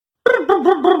It's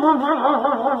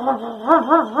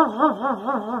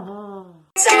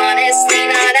honestly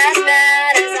not as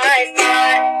bad as I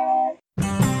thought.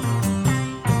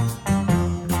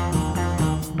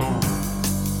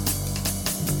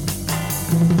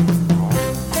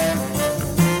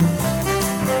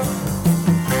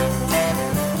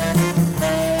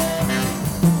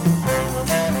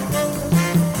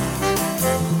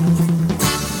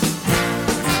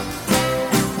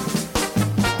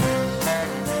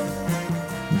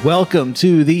 Welcome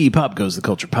to the Pop Goes the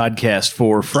Culture podcast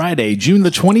for Friday, June the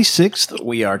 26th.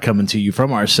 We are coming to you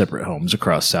from our separate homes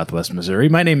across Southwest Missouri.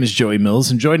 My name is Joey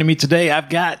Mills, and joining me today, I've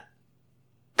got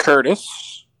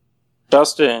Curtis,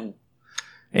 Dustin,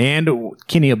 and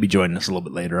Kenny will be joining us a little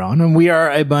bit later on. And we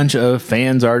are a bunch of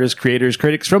fans, artists, creators,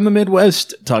 critics from the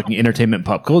Midwest, talking entertainment and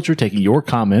pop culture, taking your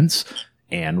comments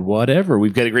and whatever.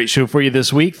 We've got a great show for you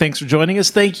this week. Thanks for joining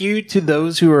us. Thank you to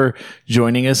those who are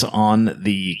joining us on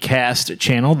the cast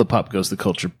channel, the Pop Goes the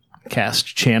Culture cast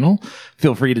channel.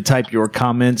 Feel free to type your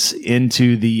comments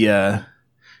into the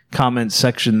comments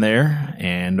section there,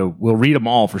 and we'll read them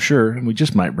all for sure. And we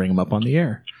just might bring them up on the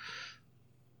air.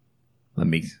 Let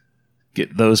me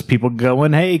get those people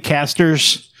going. Hey,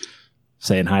 casters.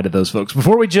 Saying hi to those folks.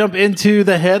 Before we jump into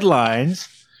the headlines,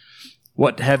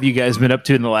 what have you guys been up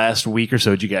to in the last week or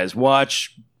so? Did you guys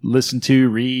watch, listen to,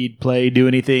 read, play, do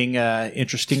anything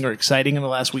interesting or exciting in the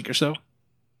last week or so?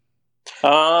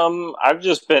 I've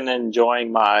just been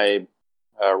enjoying my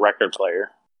record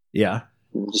player. Yeah.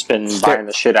 Just been buying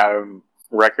the shit out of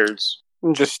records.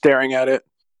 I'm just staring at it.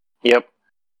 Yep.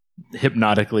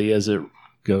 Hypnotically as it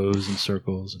goes in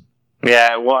circles.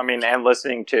 Yeah, well, I mean, and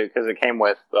listening to, because it came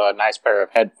with a nice pair of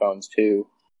headphones, too.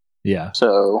 Yeah.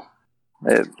 So,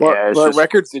 What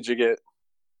records did you get?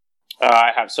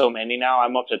 I have so many now.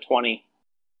 I'm up to 20.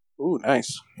 Ooh,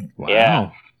 nice. Wow.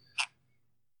 Yeah.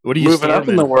 What do you Moving store up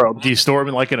in the world. Do you store them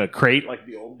in like in a crate like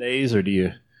the old days, or do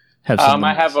you have some?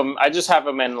 I have them. I just have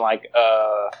them in like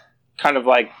kind of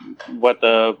like what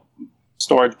the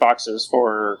storage boxes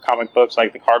for comic books,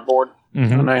 like the cardboard.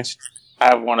 Mm-hmm. Oh, nice. I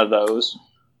have one of those.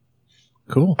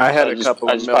 Cool. I had I a just, couple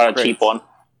I of just milk bought a crates. cheap one.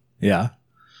 Yeah.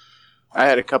 I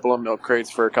had a couple of milk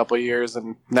crates for a couple of years,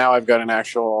 and now I've got an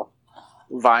actual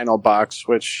vinyl box,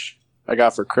 which I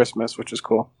got for Christmas, which is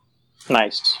cool.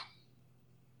 Nice.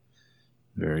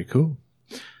 Very cool.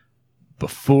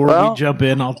 Before we jump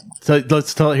in,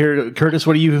 let's tell here, Curtis.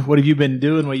 What have you been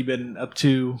doing? What have you been up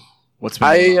to? What's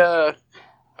been going on?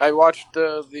 I watched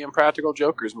the Impractical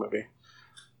Jokers movie.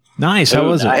 Nice. How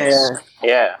was it?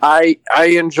 Yeah. I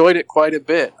enjoyed it quite a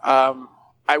bit.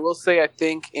 I will say I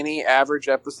think any average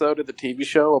episode of the TV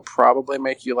show will probably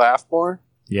make you laugh more.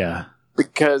 Yeah.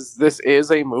 Because this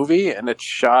is a movie and it's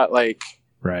shot like,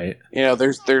 right. You know,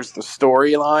 there's the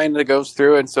storyline that goes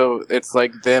through, and so it's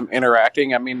like them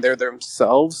interacting. I mean, they're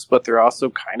themselves, but they're also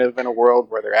kind of in a world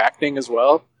where they're acting as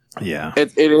well. Yeah.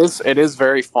 It is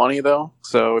very funny though.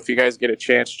 So if you guys get a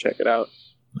chance, check it out.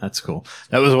 That's cool.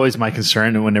 That was always my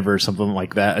concern. Whenever something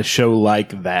like that, a show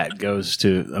like that goes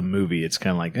to a movie, it's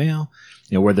kind of like, you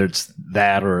know, whether it's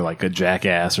that or like a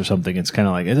Jackass or something, it's kind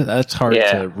of like that's hard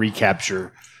to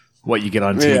recapture what you get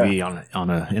on TV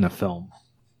in a film.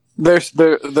 There's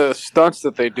the stunts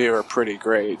that they do are pretty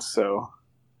great. So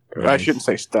Right. I shouldn't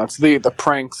say stunts. The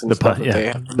pranks and stuff that they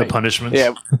have. The punishments.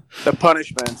 Yeah, the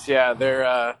punishments. Yeah,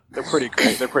 they're pretty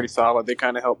great. They're pretty solid. They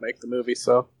kind of help make the movie.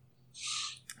 So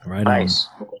right. Nice.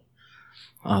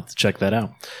 I'll have to check that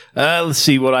out. Let's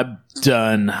see what I've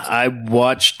done. I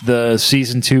watched the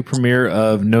season 2 premiere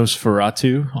of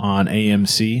Nosferatu on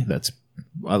AMC.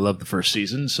 I love the first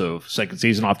season, so second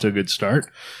season off to a good start.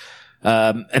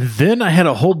 And then I had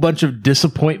a whole bunch of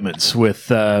disappointments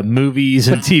with movies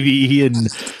and TV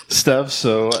and stuff.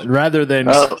 So rather than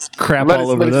crap all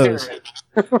over those,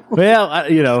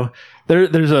 well,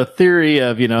 there's a theory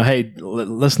of, hey,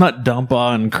 let's not dump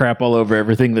on crap all over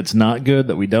everything that's not good,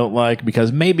 that we don't like,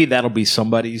 because maybe that'll be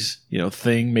somebody's,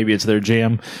 thing. Maybe it's their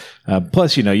jam.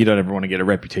 Plus, you don't ever want to get a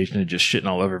reputation of just shitting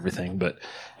all over everything. But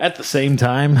at the same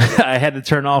time, I had to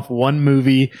turn off one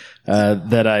movie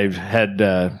that I've had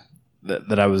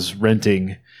that I was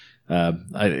renting.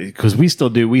 Because we still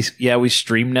do. We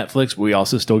stream Netflix, but we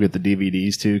also still get the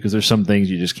DVDs too, because there's some things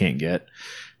you just can't get.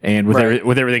 And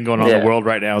with everything going on in the world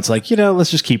right now, it's like,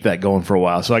 let's just keep that going for a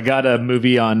while. So I got a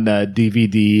movie on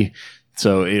DVD,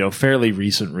 so fairly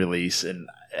recent release, and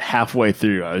halfway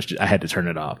through I had to turn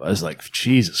it off. I was like,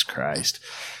 Jesus Christ.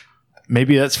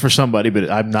 Maybe that's for somebody,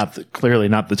 but I'm clearly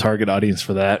not the target audience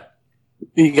for that.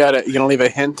 You gonna leave a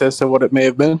hint as to what it may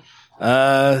have been? We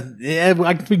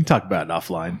can talk about it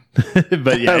offline.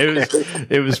 But yeah, okay.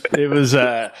 It was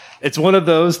it's one of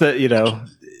those that,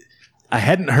 I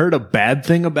hadn't heard a bad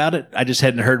thing about it. I just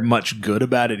hadn't heard much good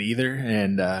about it either,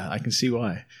 and I can see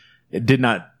why. It did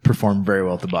not perform very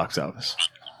well at the box office.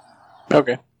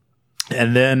 Okay.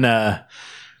 And then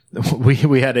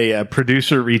we had a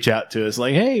producer reach out to us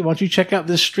like, hey, why don't you check out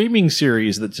this streaming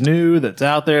series that's new, that's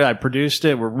out there. I produced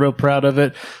it. We're real proud of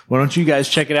it. Why don't you guys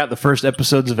check it out? The first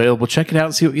episode's available. Check it out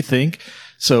and see what you think.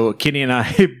 So Kenny and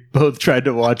I both tried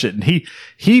to watch it, and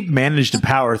he managed to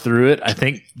power through it. I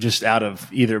think just out of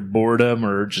either boredom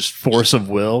or just force of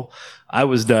will. I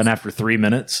was done after 3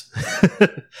 minutes.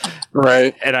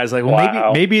 Right. And I was like, well,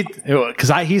 Wow. maybe,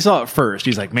 because he saw it first.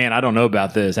 He's like, man, I don't know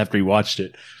about this after he watched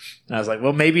it. And I was like,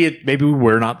 well, maybe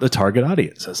we're not the target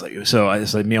audience. I was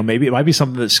like, maybe it might be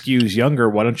something that skews younger.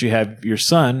 Why don't you have your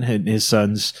son, and his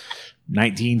son's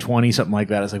 19, 20, something like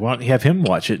that. I was like, why don't you have him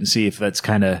watch it and see if that's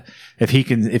kind of, if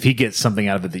he gets something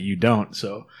out of it that you don't.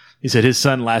 So he said his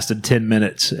son lasted 10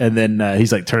 minutes, and then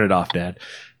he's like, turn it off, Dad.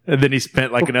 And then he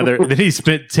spent then he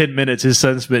spent 10 minutes. His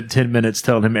son spent 10 minutes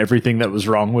telling him everything that was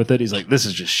wrong with it. He's like, this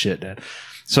is just shit, Dad.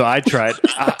 So I tried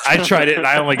it, and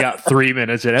I only got 3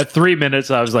 minutes. And at 3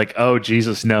 minutes, I was like, oh,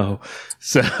 Jesus, no.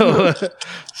 So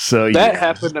That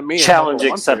happened to me. Challenge a couple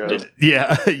months ago. accepted.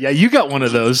 Yeah, you got one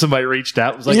of those. Somebody reached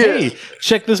out, was like, Yeah. hey,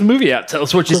 check this movie out. Tell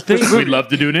us what you think. We'd love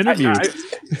to do an interview.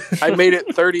 I made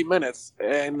it 30 minutes,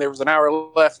 and there was an hour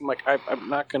left. I'm like, I'm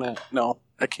not going to. No,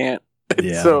 I can't.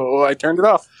 Yeah. So I turned it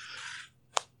off.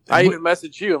 I even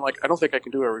messaged you. I'm like, I don't think I can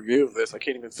do a review of this. I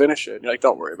can't even finish it. And you're like,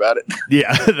 don't worry about it.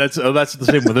 Yeah, that's the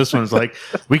same with this one. It's like,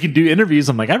 we can do interviews.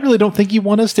 I'm like, I really don't think you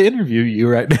want us to interview you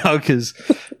right now, because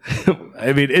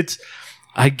I mean,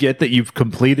 I get that you've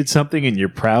completed something and you're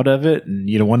proud of it, and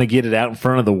you want to get it out in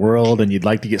front of the world, and you'd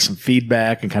like to get some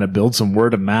feedback and kind of build some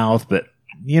word of mouth, but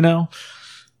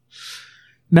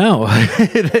no,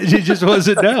 it just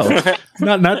wasn't. No,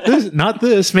 not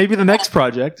this. Maybe the next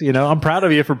project. I'm proud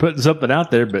of you for putting something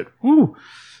out there, but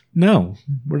no,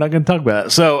 we're not going to talk about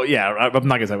it. So yeah, I'm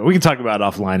not going to talk about it. We can talk about it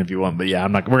offline if you want, but yeah, we're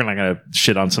not going to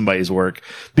shit on somebody's work,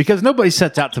 because nobody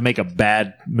sets out to make a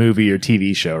bad movie or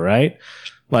TV show, right?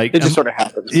 Like, It just sort of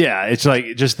happens. yeah, it's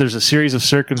like just there's a series of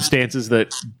circumstances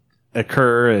that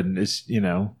occur, and it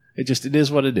is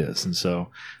what it is. And so,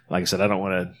 like I said, I don't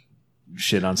want to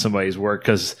shit on somebody's work,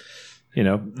 because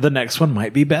the next one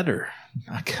might be better.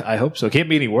 I hope so. It can't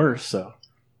be any worse. So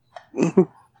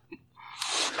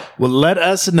well, let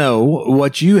us know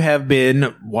what you have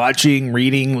been watching,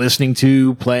 reading, listening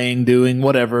to, playing, doing,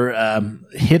 whatever.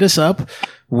 Hit us up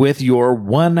with your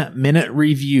 1 minute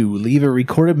review. Leave a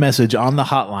recorded message on the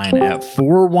hotline at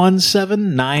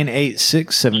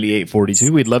 417-986-7842.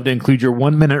 We'd love to include your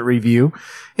 1 minute review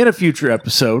in a future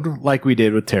episode, like we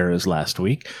did with Tara's last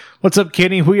week. What's up,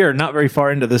 Kenny? We are not very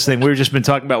far into this thing. We've just been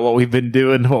talking about what we've been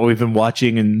doing, what we've been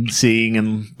watching and seeing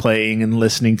and playing and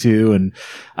listening to. And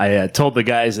I told the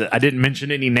guys that I didn't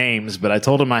mention any names, but I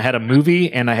told them I had a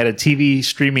movie and I had a TV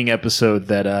streaming episode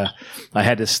that I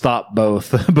had to stop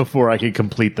both before I could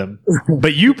complete them.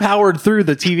 But you powered through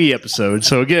the TV episode.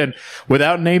 So again,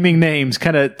 without naming names,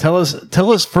 kind of tell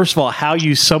us first of all how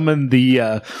you summoned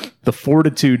the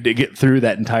fortitude to get through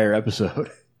that entire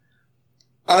episode.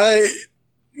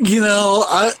 You know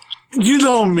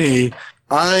me.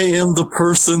 I am the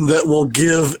person that will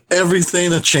give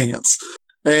everything a chance.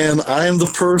 And I am the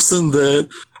person that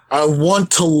I want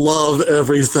to love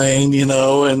everything,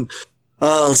 and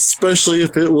especially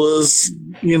if it was,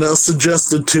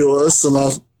 suggested to us.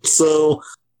 And so,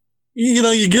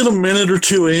 you get a minute or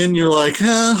two in, you're like,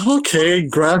 okay,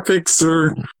 graphics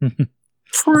are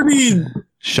pretty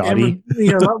Shoddy.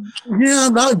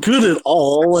 not good at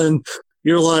all. And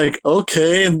you're like,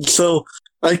 okay. And so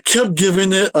I kept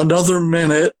giving it another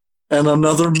minute and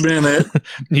another minute.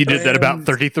 You did that about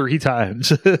 33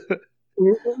 times.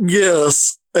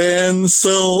 Yes. And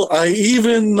so I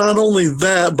even, not only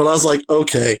that, but I was like,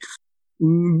 okay,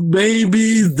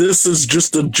 maybe this is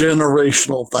just a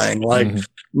generational thing. Like,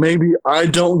 maybe I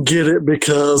don't get it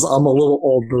because I'm a little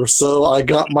older. So I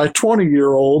got my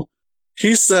 20-year-old.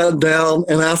 He sat down,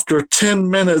 and after 10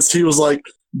 minutes, he was like,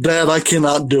 Dad, I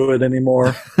cannot do it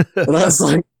anymore. And I was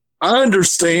like, I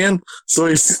understand. So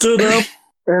he stood up,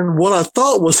 and what I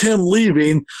thought was him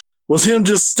leaving was him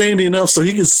just standing up so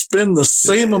he could spend the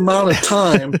same amount of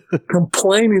time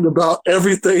complaining about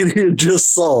everything he had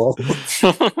just saw.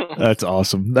 That's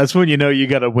awesome. That's when you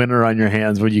got a winner on your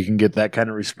hands, when you can get that kind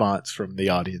of response from the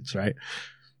audience, right?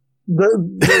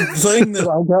 The thing that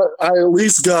I at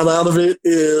least got out of it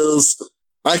is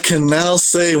I can now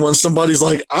say when somebody's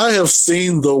like, I have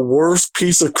seen the worst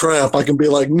piece of crap, I can be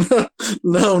like,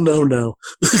 no.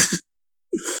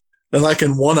 And I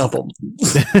can one-up them.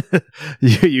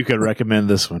 You could recommend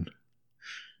this one.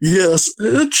 Yes,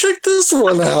 check this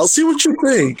one out. See what you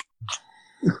think.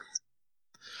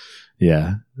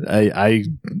 Yeah, I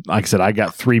like I said, I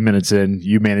got 3 minutes in.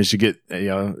 You managed to get,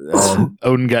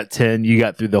 Odin got 10. You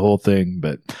got through the whole thing,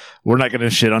 but we're not going to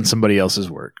shit on somebody else's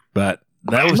work. But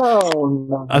that was.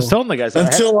 No. I was telling the guys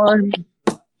Until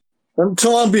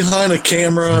I'm behind a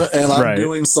camera and I'm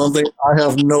doing something, I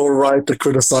have no right to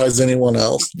criticize anyone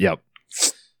else. Yep.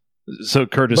 So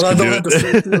Curtis but can I don't have to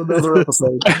sit through another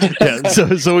episode.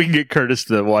 Yeah, so we can get Curtis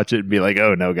to watch it and be like,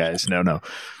 "Oh no, guys, no."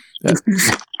 I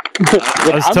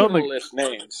was telling the list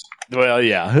names. Well,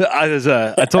 yeah,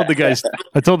 I told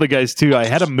the guys too. I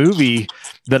had a movie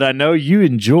that I know you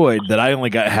enjoyed that I only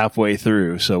got halfway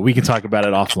through, so we can talk about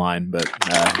it offline. But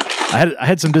I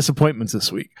had some disappointments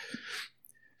this week.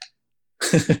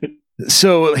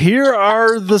 So here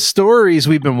are the stories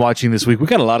we've been watching this week. We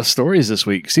got a lot of stories this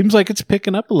week. Seems like it's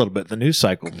picking up a little bit, the news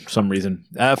cycle, for some reason.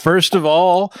 First of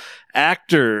all,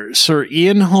 actor Sir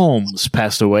Ian Holmes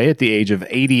passed away at the age of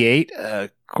 88. Of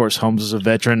course, Holmes is a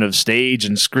veteran of stage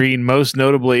and screen, most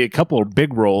notably a couple of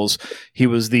big roles. He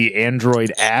was the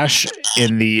android Ash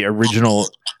in the original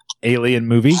Alien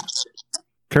movie.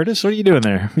 Curtis, what are you doing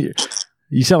there?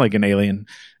 You sound like an alien.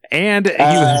 And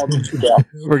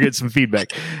we're getting some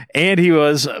feedback. And he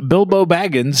was Bilbo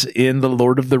Baggins in the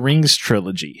Lord of the Rings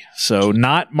trilogy. So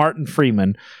not Martin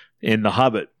Freeman in the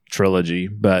Hobbit trilogy,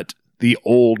 but the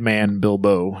old man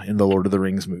Bilbo in the Lord of the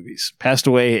Rings movies. Passed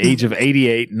away at age of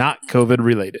 88, not COVID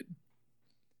related.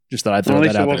 Just thought I'd throw that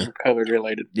out there. At least it wasn't COVID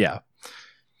related. Yeah.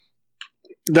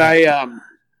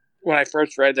 When I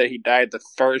first read that he died, the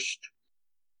first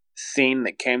scene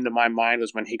that came to my mind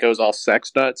was when he goes all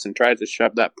sex nuts and tries to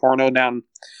shove that porno down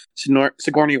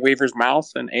Sigourney Weaver's mouth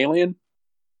in Alien.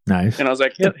 Nice. And I was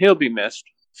like, he'll be missed.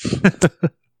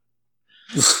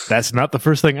 That's not the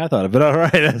first thing I thought of, but all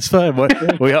right, that's fine.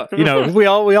 We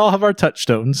all have our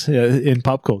touchstones in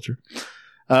pop culture.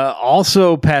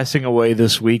 Also passing away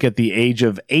this week at the age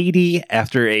of 80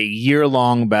 after a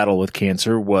year-long battle with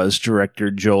cancer was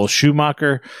director Joel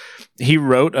Schumacher. He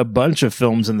wrote a bunch of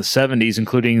films in the 70s,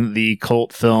 including the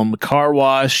cult film Car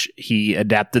Wash. He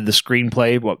adapted the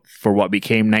screenplay for what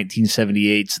became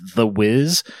 1978's The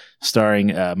Wiz,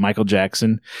 starring Michael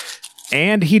Jackson.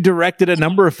 And he directed a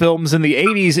number of films in the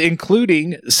 80s,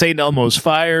 including St. Elmo's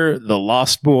Fire, The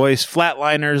Lost Boys,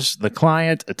 Flatliners, The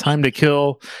Client, A Time to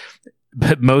Kill.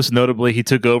 But most notably, he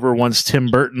took over once Tim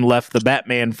Burton left the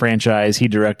Batman franchise. He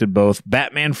directed both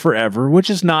Batman Forever, which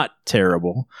is not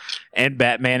terrible, and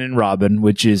Batman and Robin,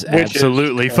 which is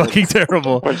absolutely fucking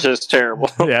terrible. Which is terrible.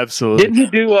 Yeah, absolutely. Didn't he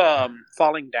do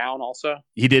Falling Down also?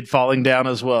 He did Falling Down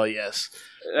as well, yes.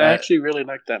 I actually really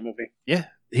liked that movie. Yeah.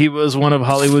 He was one of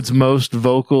Hollywood's most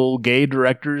vocal gay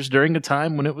directors during a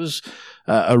time when it was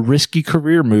a risky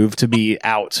career move to be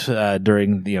out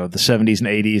during the 70s and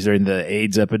 80s during the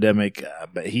AIDS epidemic.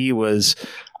 But he was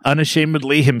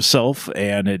unashamedly himself,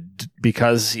 and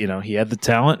because he had the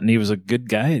talent and he was a good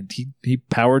guy, he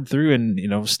powered through,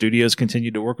 and studios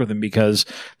continued to work with him because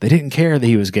they didn't care that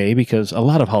he was gay, because a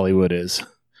lot of Hollywood is.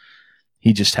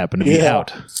 He just happened to be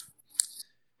out.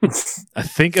 I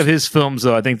think of his films,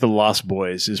 though, I think The Lost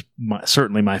Boys is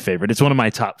certainly my favorite. It's one of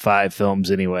my top 5 films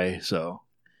anyway. So,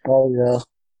 oh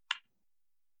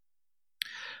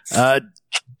yeah.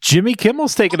 Jimmy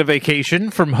Kimmel's taking a vacation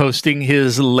from hosting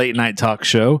his late night talk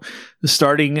show.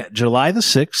 Starting July the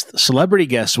 6th, celebrity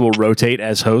guests will rotate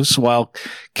as hosts while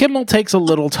Kimmel takes a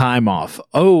little time off.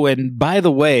 Oh, and by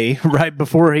the way, right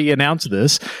before he announced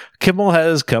this, Kimmel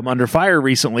has come under fire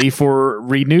recently for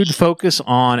renewed focus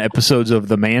on episodes of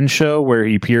The Man Show, where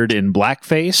he appeared in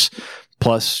blackface,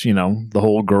 plus, the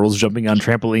whole girls jumping on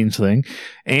trampolines thing,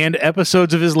 and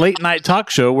episodes of his late night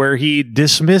talk show where he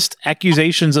dismissed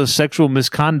accusations of sexual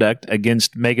misconduct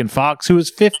against Megan Fox, who was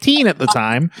 15 at the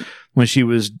time when she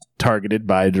was targeted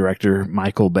by director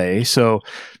Michael Bay. So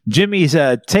Jimmy's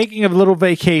taking a little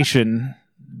vacation.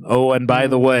 Oh, and by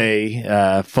the way,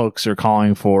 folks are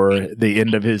calling for the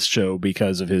end of his show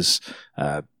because of his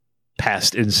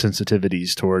past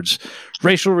insensitivities towards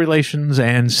racial relations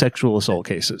and sexual assault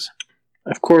cases.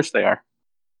 Of course they are.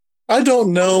 I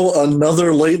don't know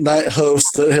another late night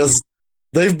host that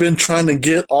they've been trying to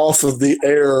get off of the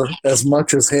air as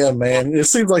much as him, man. It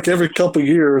seems like every couple of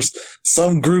years,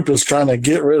 some group is trying to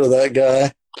get rid of that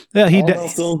guy. Yeah,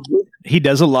 he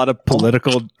does a lot of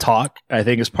political talk, I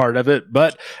think, is part of it.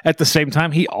 But at the same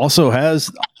time, he also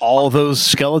has all those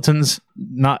skeletons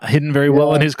not hidden very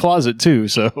well in his closet, too.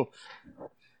 So,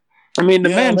 I mean, the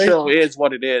Man Show is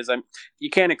what it is. You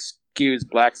can't excuse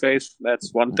blackface.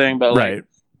 That's one thing. But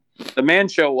the Man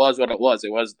Show was what it was.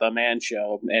 It was the Man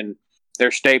Show. And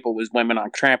their staple was women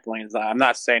on trampolines. I'm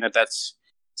not saying that that's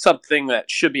something that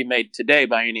should be made today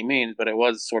by any means, but it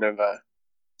was sort of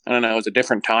I don't know, it was a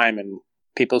different time, and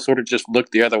people sort of just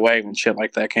looked the other way when shit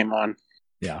like that came on.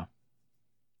 Yeah.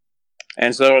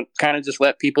 And so it kind of just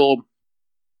let people,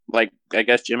 like, I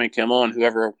guess Jimmy Kimmel and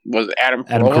whoever was Adam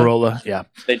Carolla, yeah.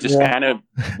 They just kind of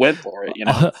went for it, you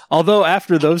know? Although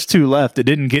after those two left, it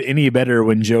didn't get any better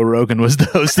when Joe Rogan was the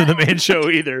host of the Man Show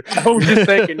either. I was just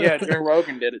thinking, yeah, Joe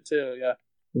Rogan did it too, yeah.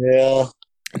 Yeah.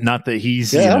 Not that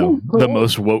he's, the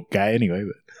most woke guy anyway,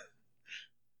 but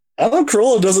Adam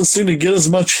Carolla doesn't seem to get as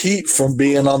much heat from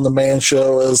being on the Man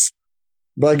Show as,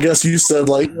 but I guess you said,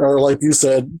 like you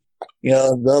said, the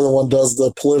other one does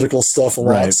the political stuff a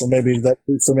lot, right. So maybe that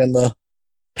keeps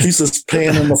his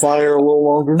pan in the fire a little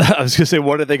longer. I was going to say,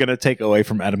 what are they going to take away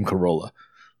from Adam Carolla?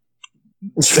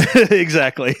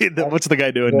 Exactly. What's the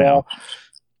guy doing now?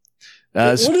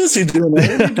 What is he doing? Is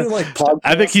he doing like podcasts?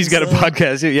 I think he's got a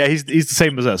podcast. Yeah, he's the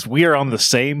same as us. We are on the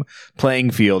same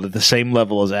playing field at the same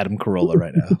level as Adam Carolla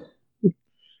right now.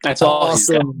 That's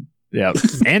awesome. Yeah,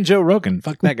 and Joe Rogan.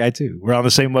 Fuck that guy too. We're on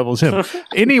the same level as him.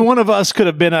 Any one of us could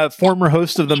have been a former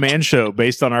host of the Man Show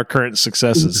based on our current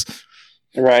successes.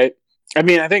 Right. I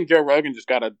mean, I think Joe Rogan just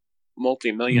got a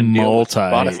multi-million deal with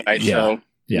Spotify. Yeah. So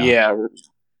yeah,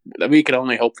 we could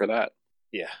only hope for that.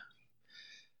 Yeah.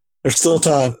 There's still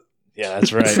time. Yeah,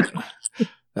 that's right.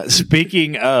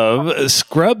 Speaking of,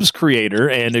 Scrubs creator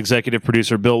and executive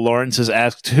producer Bill Lawrence has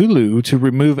asked Hulu to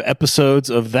remove episodes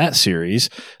of that series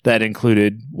that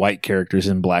included white characters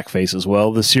in blackface as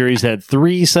well. The series had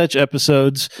 3 such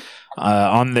episodes.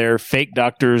 On their Fake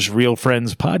Doctors, Real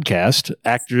Friends podcast,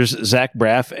 actors Zach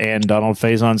Braff and Donald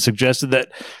Faison suggested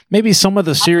that maybe some of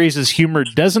the series' humor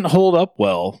doesn't hold up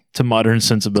well to modern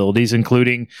sensibilities,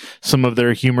 including some of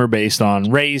their humor based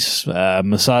on race,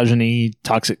 misogyny,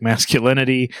 toxic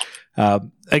masculinity.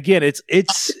 Again,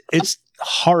 it's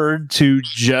hard to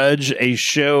judge a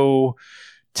show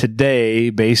today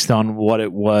based on what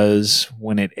it was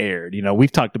when it aired.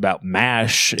 We've talked about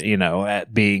MASH,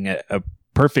 at being a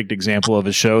perfect example of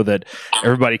a show that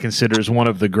everybody considers one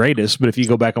of the greatest, but if you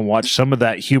go back and watch some of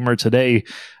that humor today,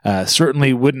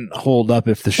 certainly wouldn't hold up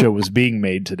if the show was being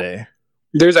made today.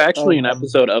 There's actually an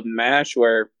episode of MASH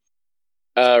where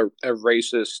a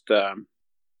racist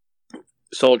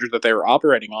soldier that they were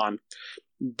operating on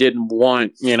didn't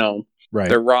want,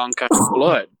 the wrong kind of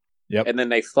blood. Yep. And then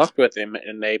they fucked with him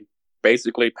and they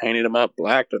basically painted him up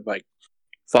black to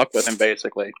fuck with him,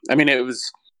 basically. I mean,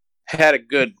 had a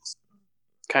good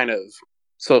kind of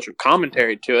social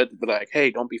commentary to it, but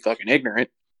hey, don't be fucking ignorant.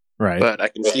 Right. But I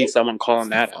can see someone calling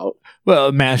that out.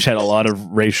 Well, MASH had a lot of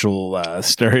racial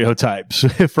stereotypes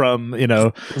from,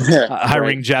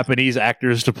 hiring Japanese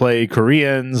actors to play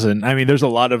Koreans. And I mean, there's a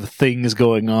lot of things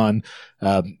going on.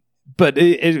 But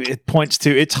it points to,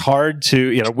 it's hard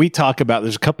to, we talk about,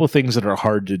 there's a couple of things that are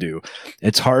hard to do.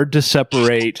 It's hard to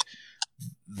separate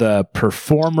the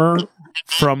performer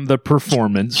from the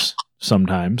performance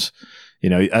sometimes.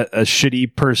 A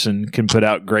shitty person can put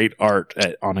out great art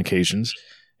on occasions,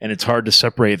 and it's hard to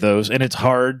separate those. And it's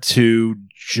hard to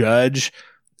judge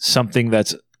something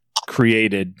that's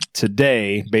created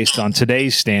today based on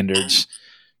today's standards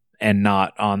and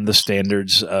not on the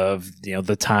standards of,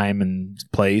 the time and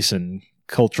place and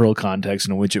cultural context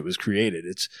in which it was created.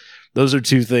 Those are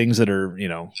two things that are,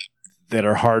 that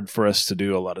are hard for us to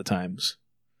do a lot of times.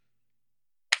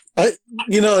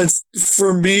 It's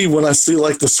for me when I see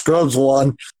like the Scrubs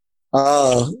one,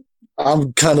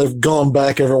 I'm kind of going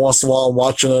back every once in a while and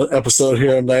watching an episode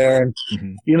here and there. And,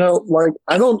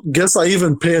 I don't guess I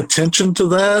even pay attention to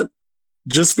that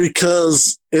just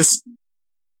because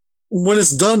when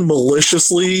it's done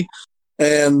maliciously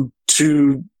and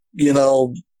to,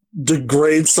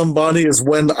 degrade somebody is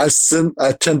when I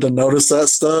tend to notice that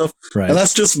stuff. Right. And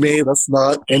that's just me. That's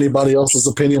not anybody else's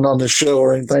opinion on this show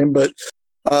or anything, but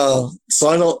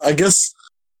so I guess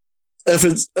if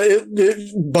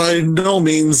it by no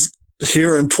means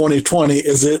here in 2020,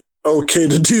 is it okay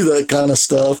to do that kind of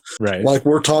stuff? Right. Like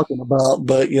we're talking about,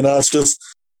 but it's just,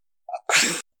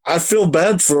 I feel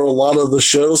bad for a lot of the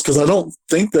shows because I don't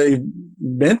think they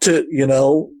meant it,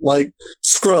 like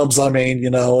Scrubs. I mean,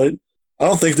 I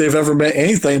don't think they've ever meant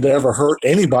anything to ever hurt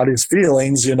anybody's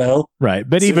feelings, Right.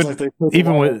 But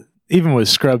even with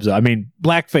Scrubs, I mean,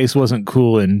 blackface wasn't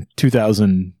cool in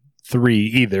 2003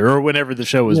 either, or whenever the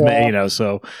show was made,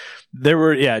 so there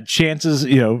were, chances,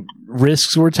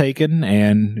 risks were taken,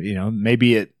 and,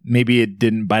 maybe it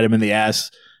didn't bite them in the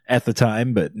ass at the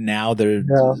time, but now they're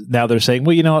Yeah. saying,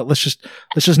 well, you know what, let's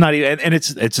just not even, and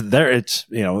it's there, it's,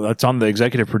 you know, it's on the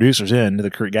executive producer's end, the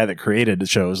guy that created the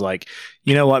show is like,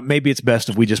 you know what, maybe it's best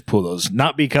if we just pull those,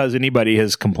 not because anybody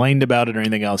has complained about it or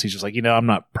anything else. He's just like, you know, I'm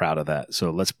not proud of that,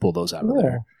 so let's pull those out of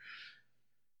there.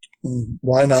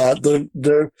 Why not?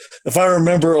 They're, if I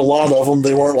remember, a lot of them,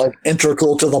 they weren't like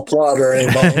integral to the plot or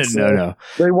anything. So No.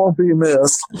 they won't be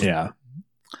missed. Yeah.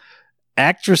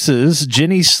 Actresses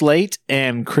Jenny Slate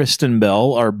and Kristen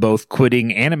Bell are both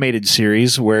quitting animated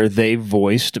series where they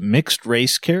voiced mixed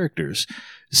race characters.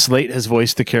 Slate has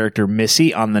voiced the character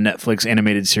Missy on the Netflix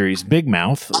animated series Big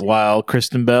Mouth, while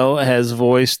Kristen Bell has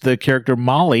voiced the character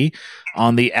Molly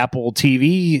on the Apple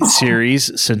TV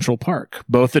series Central Park.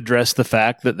 Both addressed the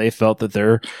fact that they felt that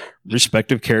their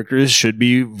respective characters should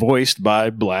be voiced by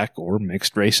black or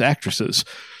mixed race actresses.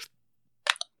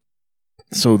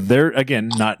 So they're, again,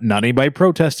 not anybody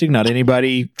protesting, not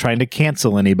anybody trying to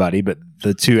cancel anybody, but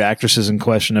the two actresses in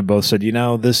question have both said, you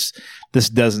know, this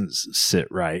doesn't sit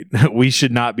right. We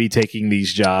should not be taking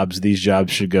these jobs. These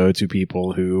jobs should go to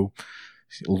people who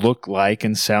look like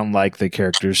and sound like the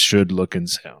characters should look and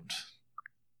sound.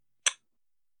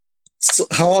 So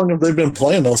how long have they been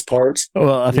playing those parts?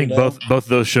 Well, I think You know? both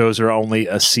those shows are only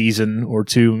a season or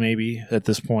two, maybe at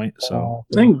this point. So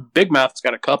I think Big Mouth's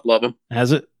got a couple of them.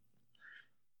 has it?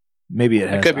 Maybe it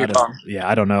has. could be I don't- wrong. Yeah,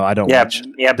 I don't know. I don't Yeah, watch.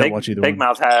 yeah. don't watch either Big one.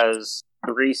 Mouth has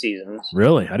 3 seasons.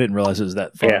 Really, I didn't realize it was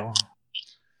that far.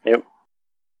 Yeah.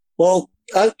 Well,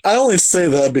 I only say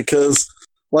that because,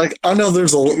 like, I know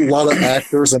there's a lot of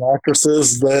actors and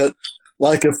actresses that,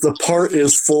 like, if the part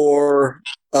is for,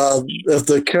 if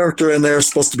the character in there is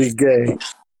supposed to be gay,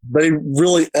 they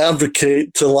really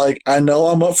advocate to, like, I know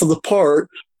I'm up for the part,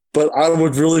 but I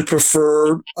would really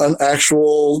prefer an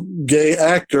actual gay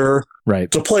actor Right.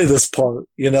 to play this part,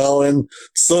 you know? And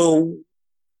so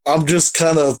I'm just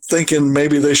kind of thinking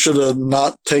maybe they should have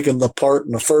not taken the part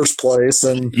in the first place.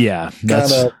 And Yeah,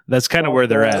 that's kind of where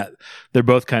they're at. They're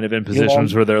both kind of in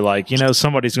positions where they're like, you know,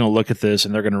 somebody's going to look at this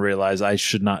and they're going to realize I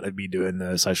should not be doing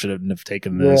this. I should have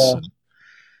taken this.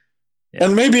 Yeah.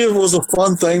 And maybe it was a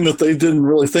fun thing that they didn't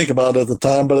really think about at the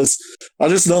time, but I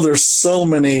just know there's so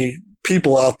many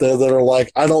people out there that are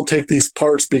like, I don't take these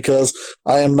parts because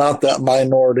I am not that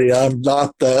minority. I'm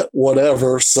not that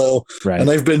whatever. So, Right. and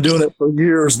they've been doing it for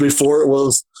years before it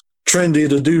was trendy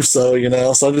to do so, you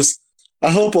know? So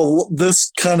I hope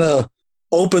this kind of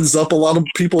opens up a lot of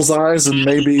people's eyes and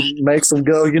maybe makes them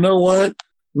go, you know what?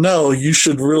 No, you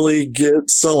should really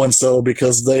get so-and-so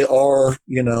because they are,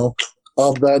 you know,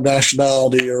 of that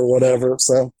nationality or whatever.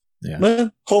 So, Yeah.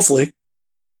 hopefully.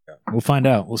 We'll find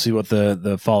out. We'll see what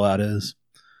the fallout is.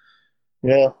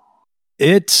 Yeah.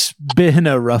 It's been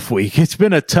a rough week. It's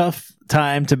been a tough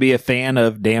time to be a fan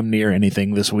of damn near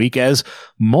anything this week, as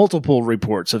multiple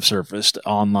reports have surfaced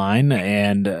online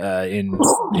and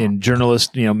in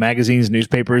journalist, magazines,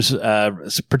 newspapers,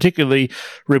 particularly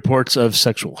reports of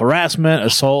sexual harassment,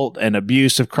 assault, and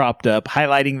abuse have cropped up,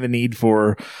 highlighting the need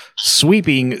for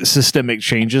sweeping systemic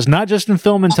changes, not just in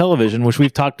film and television, which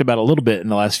we've talked about a little bit in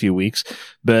the last few weeks,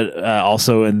 but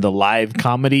also in the live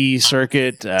comedy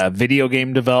circuit, video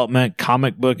game development,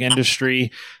 comic book industry.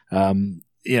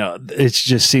 It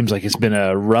just seems like it's been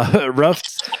a rough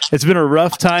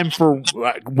time for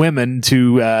women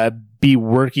to be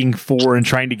working for and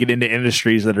trying to get into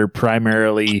industries that are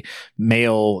primarily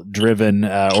male driven,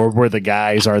 or where the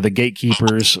guys are the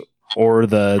gatekeepers or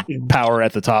the power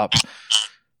at the top.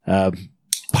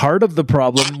 Part of the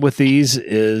problem with these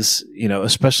is,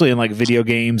 especially in like video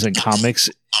games and comics,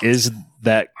 is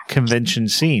that convention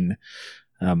scene.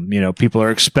 People are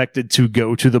expected to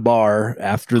go to the bar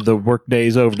after the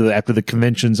workday's over, after the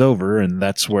convention's over, and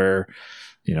that's where,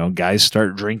 guys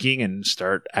start drinking and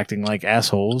start acting like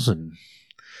assholes. And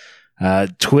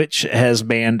Twitch has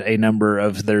banned a number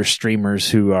of their streamers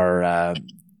who are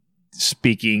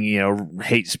speaking,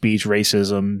 hate speech,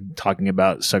 racism, talking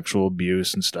about sexual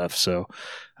abuse and stuff. So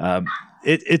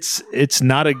it's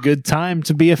not a good time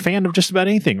to be a fan of just about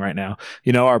anything right now.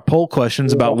 Our poll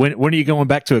questions about when are you going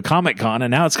back to a Comic-Con,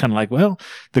 and now it's kind of like, well,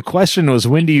 the question was,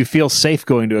 when do you feel safe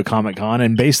going to a Comic-Con?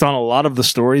 And based on a lot of the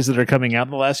stories that are coming out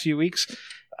in the last few weeks,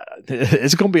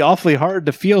 it's going to be awfully hard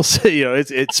to feel,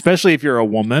 it's especially if you're a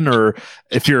woman or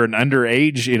if you're an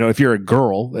underage, if you're a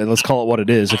girl, and let's call it what it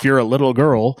is. If you're a little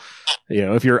girl,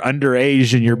 if you're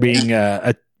underage and you're being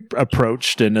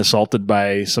approached and assaulted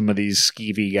by some of these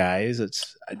skeevy guys,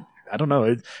 I don't know.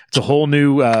 It's a whole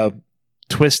new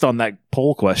twist on that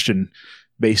poll question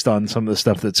based on some of the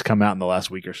stuff that's come out in the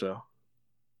last week or so.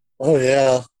 Oh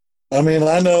yeah. I mean,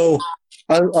 I know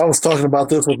I was talking about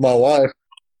this with my wife.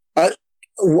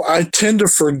 I tend to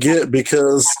forget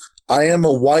because I am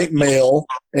a white male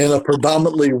in a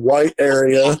predominantly white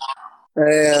area.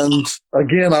 And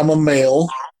again, I'm a male.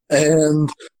 And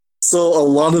so a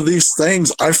lot of these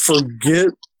things I forget.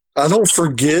 I don't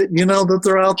forget, that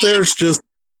they're out there. It's just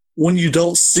when you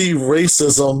don't see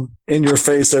racism in your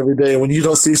face every day, when you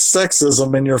don't see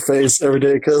sexism in your face every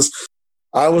day, because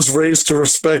I was raised to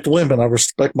respect women. I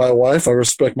respect my wife. I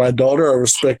respect my daughter. I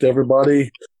respect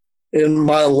everybody in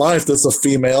my life that's a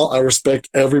female. I respect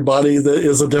everybody that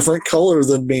is a different color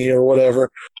than me or whatever.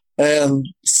 And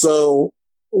so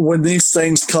when these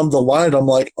things come to light, I'm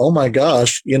like, oh my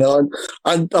gosh,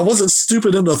 I wasn't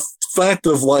stupid in the fact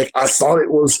of like, I thought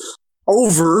it was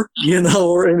over,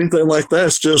 or anything like that.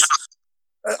 It's just,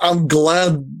 I'm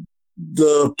glad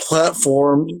the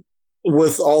platform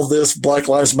with all this Black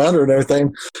Lives Matter and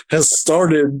everything has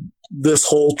started this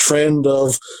whole trend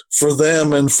of for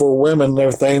them and for women and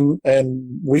everything.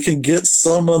 And we can get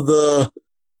some of the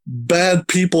bad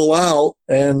people out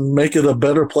and make it a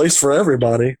better place for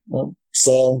everybody.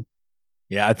 So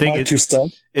yeah, I think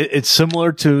it's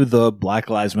similar to the Black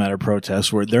Lives Matter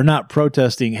protests where they're not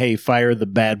protesting, hey, fire the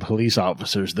bad police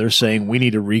officers. They're saying we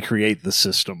need to recreate the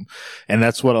system. And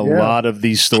that's what a lot of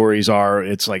these stories are.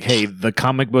 It's like, hey, the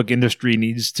comic book industry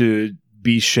needs to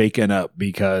be shaken up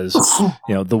because,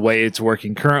 the way it's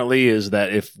working currently is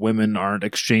that if women aren't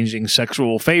exchanging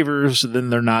sexual favors,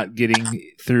 then they're not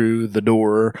getting through the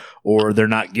door or they're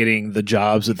not getting the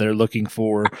jobs that they're looking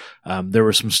for. There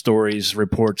were some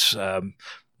reports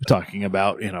talking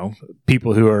about,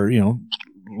 people who are,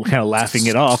 kind of laughing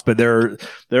it off, but there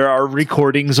are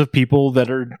recordings of people that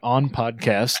are on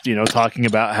podcasts, talking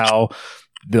about how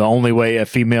the only way a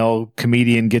female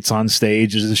comedian gets on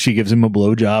stage is if she gives him a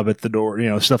blowjob at the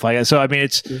door, stuff like that. So, I mean,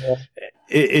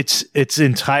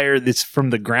 it's from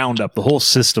the ground up. The whole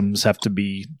systems have to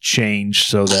be changed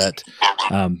so that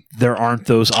there aren't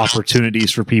those opportunities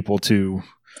for people to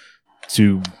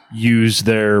use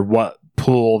what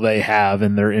pull they have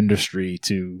in their industry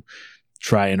to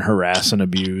try and harass and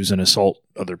abuse and assault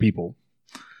other people.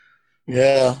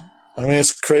 Yeah. I mean,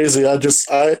 it's crazy. I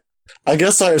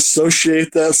guess I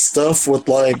associate that stuff with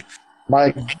like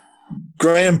my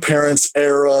grandparents'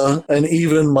 era and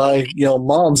even my,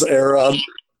 mom's era.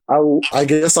 I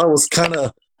guess I was kind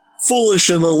of foolish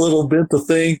in a little bit to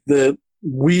think that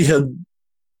we had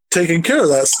taken care of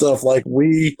that stuff. Like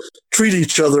we treat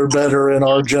each other better in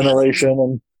our generation.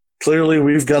 And clearly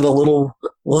we've got a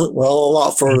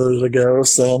lot further to go.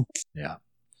 So yeah,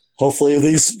 hopefully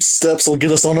these steps will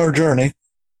get us on our journey.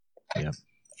 Yeah.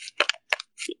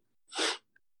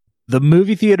 The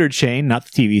movie theater chain, not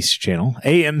the TV channel,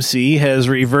 AMC, has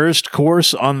reversed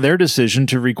course on their decision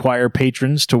to require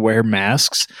patrons to wear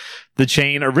masks. The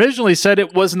chain originally said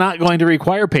it was not going to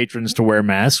require patrons to wear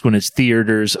masks when its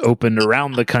theaters opened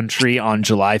around the country on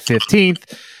July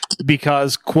 15th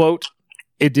because, quote,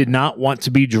 it did not want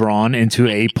to be drawn into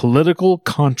a political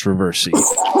controversy.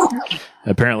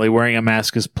 Apparently wearing a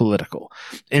mask is political.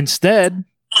 Instead,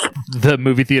 the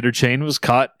movie theater chain was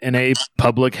caught in a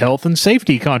public health and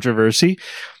safety controversy,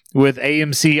 with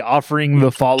AMC offering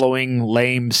the following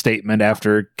lame statement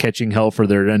after catching hell for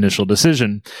their initial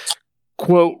decision.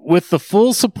 Quote, with the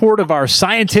full support of our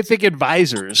scientific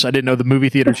advisors, I didn't know the movie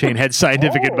theater chain had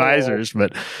scientific advisors,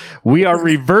 but we are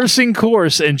reversing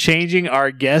course and changing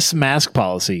our guest mask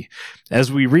policy.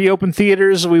 As we reopen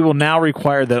theaters, we will now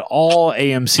require that all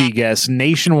AMC guests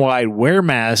nationwide wear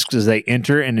masks as they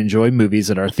enter and enjoy movies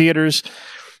at our theaters.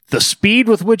 The speed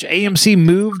with which AMC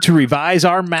moved to revise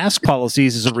our mask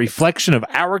policies is a reflection of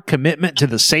our commitment to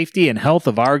the safety and health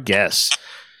of our guests.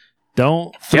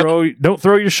 Don't throw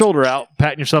your shoulder out,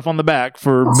 patting yourself on the back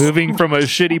for moving from a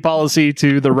shitty policy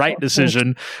to the right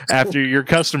decision after your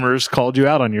customers called you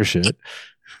out on your shit.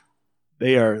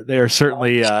 They are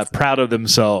certainly proud of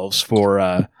themselves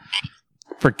for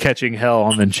catching hell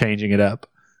and then changing it up.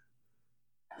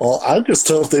 Well, I just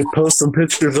hope they post some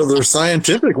pictures of their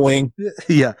scientific wing.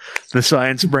 Yeah, the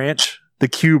science branch, the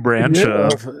Q branch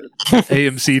of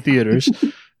AMC theaters.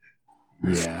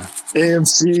 Yeah.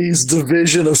 AMC's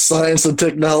division of science and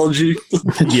technology.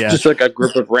 Yeah. Just like a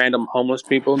group of random homeless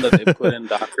people that they put in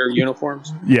doctor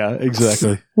uniforms. Yeah,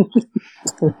 exactly.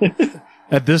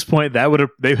 At this point, that would have.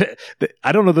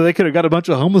 I don't know that they could have got a bunch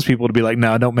of homeless people to be like,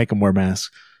 "No, don't make them wear masks."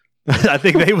 I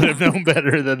think they would have known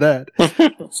better than that.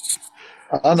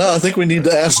 I know. I think we need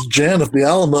to ask Jen if the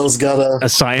Alamo's got a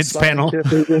science panel.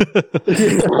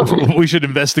 We should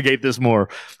investigate this more.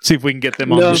 See if we can get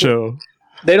them on the show.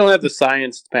 They don't have the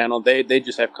science panel. They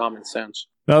just have common sense.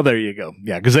 Oh, there you go.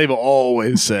 Yeah, because they've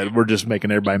always said we're just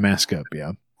making everybody mask up.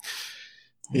 Yeah.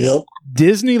 Yep.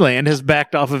 Disneyland has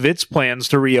backed off of its plans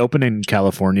to reopen in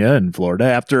California and Florida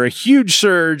after a huge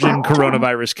surge in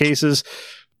coronavirus cases.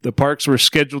 The parks were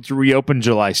scheduled to reopen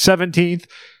July 17th.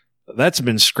 That's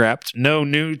been scrapped. No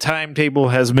new timetable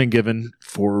has been given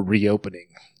for reopening.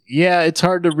 Yeah, it's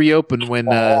hard to reopen when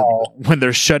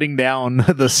they're shutting down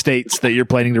the states that you're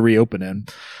planning to reopen in.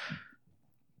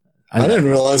 I didn't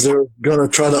realize they were going to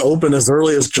try to open as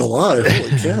early as July. Holy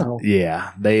cow.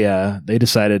 Yeah, they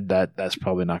decided that that's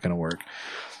probably not going to work.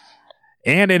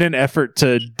 And in an effort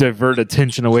to divert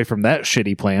attention away from that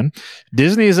shitty plan,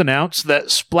 Disney has announced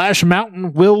that Splash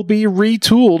Mountain will be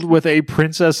retooled with a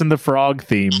Princess and the Frog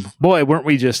theme. Boy, weren't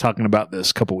we just talking about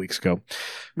this a couple weeks ago?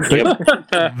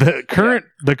 The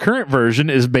current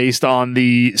version is based on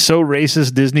the So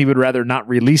Racist Disney Would Rather Not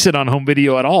Release It on Home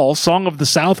Video at All Song of the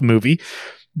South movie.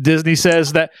 Disney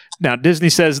says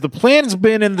the plan's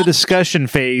been in the discussion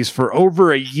phase for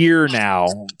over a year now,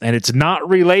 and it's not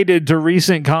related to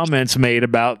recent comments made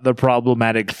about the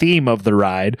problematic theme of the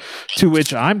ride, to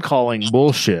which I'm calling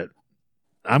bullshit.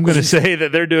 I'm going to say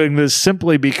that they're doing this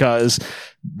simply because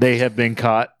they have been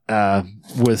caught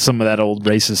with some of that old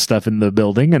racist stuff in the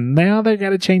building, and now they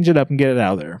got to change it up and get it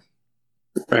out of there.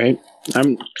 Right.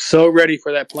 I'm so ready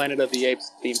for that Planet of the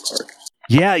Apes theme park.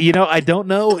 Yeah, I don't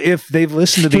know if they've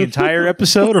listened to the entire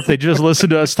episode or if they just listened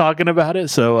to us talking about it.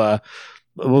 So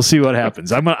we'll see what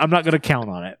happens. I'm not going to count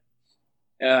on it.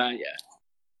 Yeah.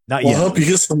 Not Well, yet. I hope you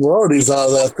get some royalties out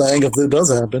of that thing if it does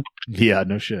happen. Yeah,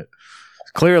 no shit.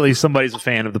 Clearly, somebody's a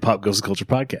fan of the Pop Goes the Culture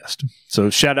podcast. So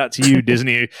shout out to you,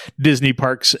 Disney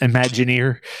Parks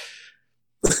Imagineer.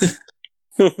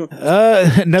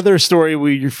 Another story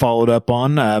we followed up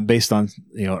on based on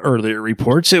earlier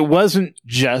reports. It wasn't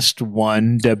just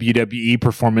one WWE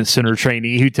Performance Center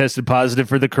trainee who tested positive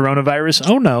for the coronavirus.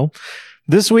 Oh no.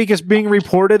 This week it's being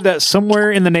reported that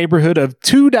somewhere in the neighborhood of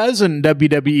 24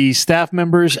 WWE staff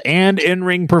members and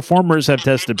in-ring performers have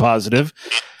tested positive.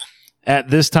 At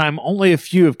this time, only a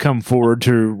few have come forward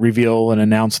to reveal and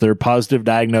announce their positive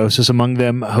diagnosis. Among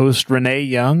them, host Renee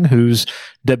Young, whose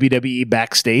WWE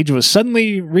Backstage was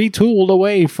suddenly retooled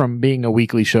away from being a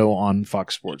weekly show on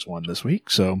Fox Sports 1 this week.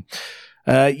 So,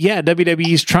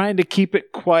 WWE's trying to keep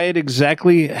it quiet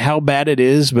exactly how bad it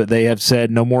is, but they have said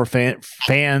no more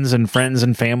fans and friends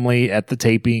and family at the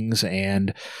tapings,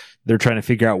 and they're trying to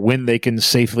figure out when they can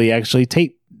safely actually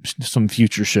tape some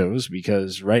future shows,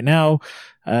 because right now,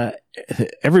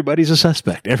 everybody's a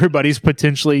suspect. Everybody's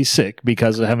potentially sick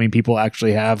because of how many people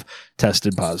actually have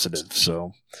tested positive.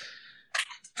 So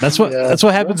that's what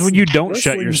happens when you don't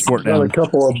shut your sport down. A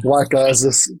couple of black guys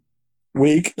this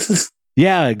week.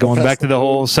 Yeah, going back to the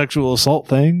whole sexual assault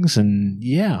things, and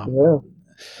yeah.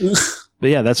 But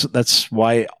yeah, that's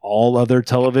why all other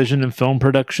television and film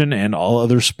production and all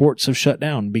other sports have shut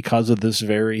down, because of this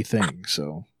very thing.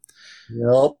 So,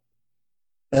 yep.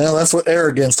 Yeah, that's what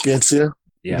arrogance gets you.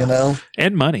 Yeah.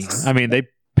 And money. I mean, they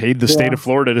paid the state of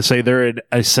Florida to say they're an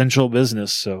essential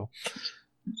business, so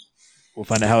we'll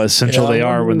find out how essential they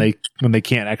are when they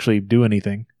can't actually do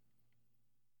anything.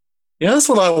 Yeah, that's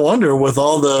what I wonder with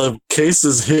all the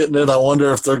cases hitting it. I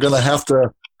wonder if they're going to have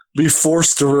to be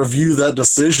forced to review that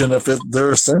decision if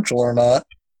they're essential or not.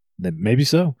 Maybe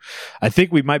so. I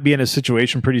think we might be in a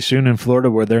situation pretty soon in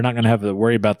Florida where they're not going to have to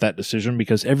worry about that decision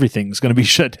because everything's going to be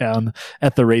shut down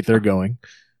at the rate they're going.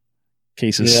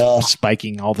 Cases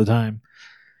spiking all the time.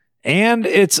 And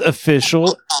it's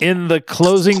official. In the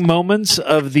closing moments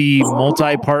of the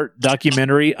multi-part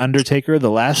documentary Undertaker: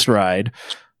 The Last Ride,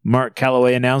 Mark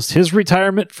Calloway announced his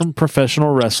retirement from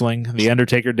professional wrestling. The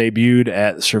Undertaker debuted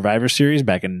at Survivor Series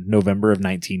back in November of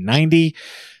 1990.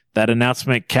 That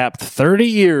announcement capped 30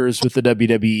 years with the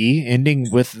WWE, ending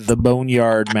with the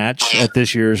Boneyard match at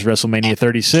this year's WrestleMania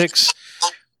 36.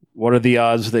 What are the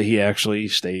odds that he actually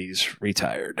stays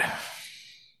retired?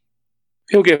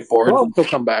 He'll get bored. He'll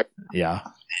come back. Yeah.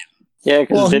 Yeah,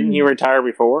 because didn't he retire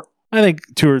before? I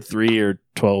think 2 or 3 or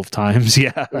 12 times.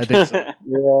 Yeah, I think so.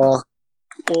 Yeah.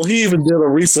 Well, he even did a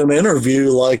recent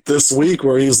interview like this week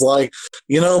where he's like,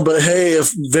 but hey,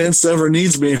 if Vince ever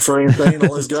needs me for anything,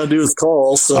 all he's got to do is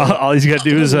call. So all he's got to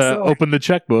do is open the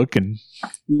checkbook and.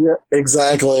 Yeah,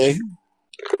 exactly.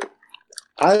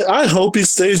 I hope he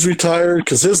stays retired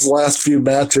because his last few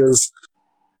matches,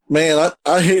 man,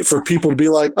 I hate for people to be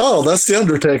like, oh, that's the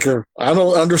Undertaker. I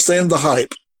don't understand the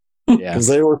hype. Yeah, because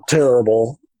they were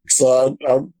terrible. So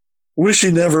I wish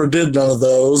he never did none of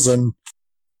those.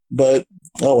 But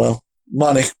oh well,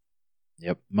 money.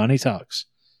 Yep, money talks.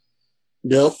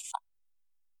 Yep.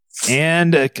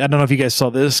 And I don't know if you guys saw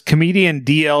this. Comedian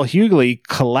D.L. Hughley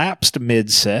collapsed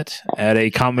mid-set at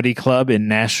a comedy club in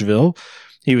Nashville.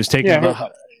 He was taking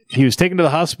he was taken to the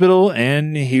hospital,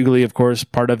 and Hughley, of course,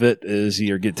 part of it is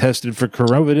you get tested for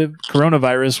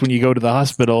coronavirus when you go to the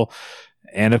hospital.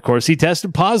 And of course, he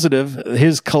tested positive.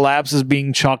 His collapse is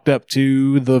being chalked up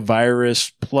to the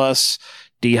virus plus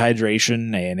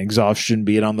dehydration and exhaustion,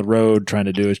 being on the road, trying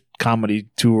to do a comedy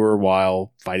tour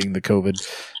while fighting the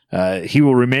COVID. He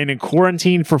will remain in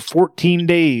quarantine for 14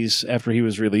 days after he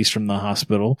was released from the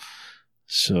hospital.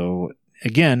 So,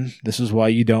 again, this is why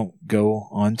you don't go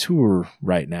on tour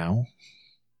right now.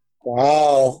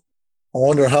 Wow. I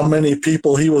wonder how many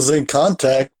people he was in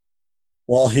contact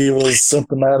while he was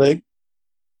symptomatic.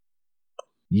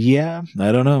 Yeah,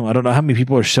 I don't know. I don't know how many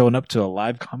people are showing up to a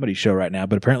live comedy show right now,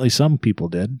 but apparently some people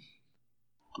did.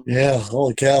 Yeah,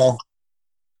 holy cow.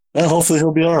 Well, hopefully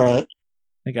he'll be all right.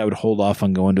 I think I would hold off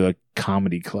on going to a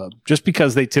comedy club just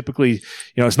because they typically,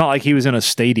 it's not like he was in a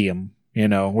stadium,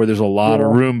 where there's a lot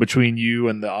of room between you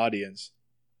and the audience.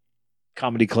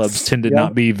 Comedy clubs tend to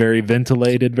not be very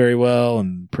ventilated very well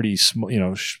and pretty small,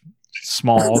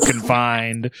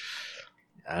 confined.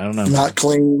 I don't know. Not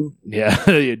clean. Yeah,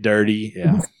 dirty.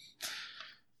 Yeah.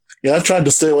 Yeah, I tried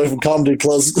to stay away from comedy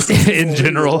clubs. In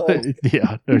general.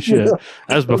 Yeah, no shit.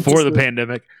 That was before the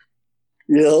pandemic.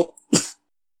 Yep.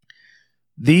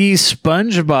 The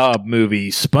SpongeBob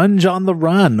movie, Sponge on the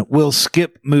Run, will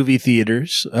skip movie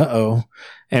theaters.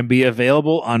 And be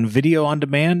available on video on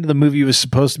demand. The movie was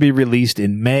supposed to be released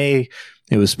in May.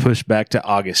 It was pushed back to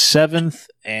August 7th,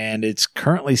 and it's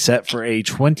currently set for a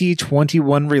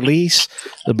 2021 release.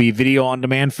 There'll be video on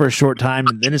demand for a short time,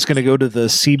 and then it's going to go to the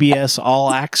CBS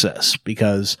All Access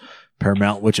because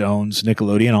Paramount, which owns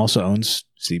Nickelodeon, also owns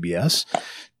CBS.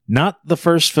 Not the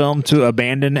first film to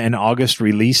abandon an August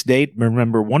release date.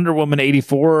 Remember, Wonder Woman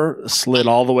 84 slid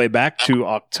all the way back to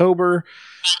October.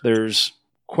 There's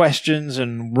questions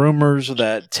and rumors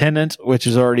that Tenet, which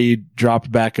has already dropped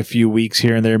back a few weeks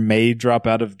here and there, may drop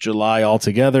out of July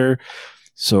altogether.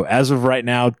 So as of right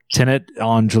now, Tenet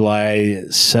on July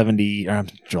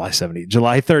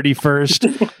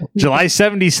 31st, July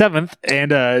 77th,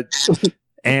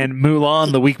 and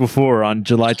Mulan the week before on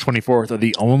July 24th are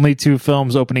the only two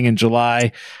films opening in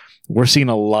July. We're seeing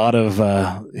a lot of,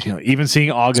 even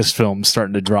seeing August films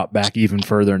starting to drop back even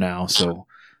further now. So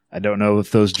I don't know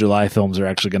if those July films are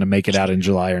actually going to make it out in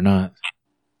July or not.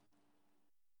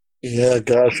 Yeah,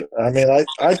 gosh. I mean,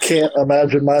 I can't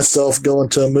imagine myself going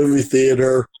to a movie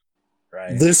theater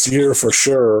this year for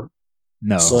sure.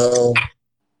 No. So,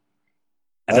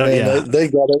 they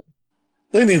got it.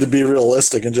 They need to be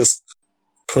realistic and just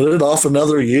put it off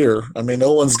another year. I mean,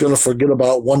 no one's going to forget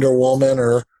about Wonder Woman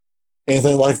or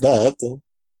anything like that.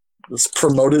 Just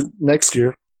promote it next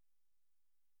year.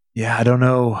 Yeah, I don't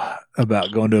know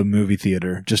about going to a movie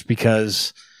theater just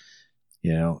because,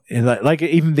 like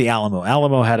even the Alamo.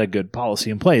 Alamo had a good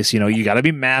policy in place. You got to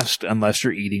be masked unless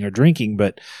you're eating or drinking,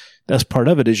 but that's part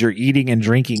of it is you're eating and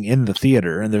drinking in the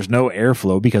theater and there's no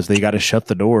airflow because they got to shut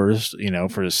the doors,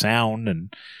 for the sound.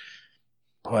 And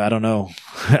boy, I don't know.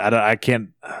 I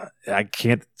can't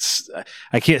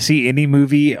see any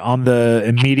movie on the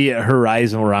immediate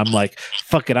horizon where I'm like,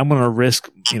 fuck it, I'm going to risk,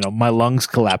 my lungs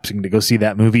collapsing to go see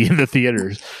that movie in the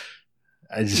theaters.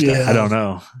 I don't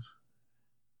know.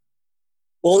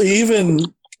 Well,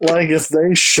 even like if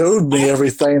they showed me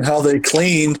everything, how they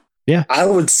clean, I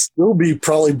would still be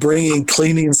probably bringing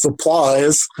cleaning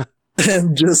supplies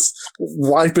and just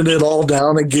wiping it all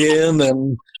down again.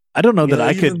 And I don't know that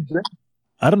I could.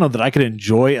 I don't know that I could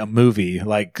enjoy a movie.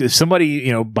 Like if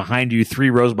somebody, behind you, 3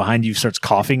 rows behind you starts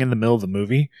coughing in the middle of the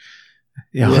movie.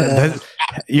 You're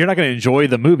not going to enjoy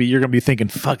the movie. You're going to be thinking,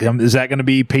 fuck, is that going to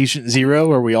be patient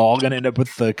zero? Are we all going to end up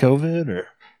with the COVID? Or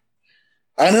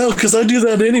I know, because I do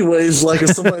that anyways. Like if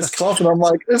somebody's coughing, I'm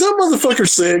like, is that motherfucker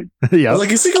sick? Yeah. I'm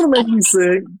like, is he going to make me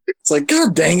sick? It's like,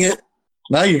 God dang it.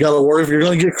 Now you got to worry if you're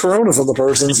going to get corona from the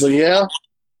person. So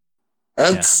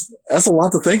that's a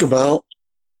lot to think about.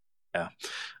 Yeah,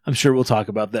 I'm sure we'll talk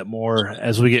about that more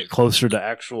as we get closer to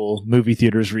actual movie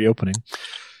theaters reopening.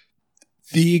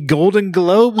 The Golden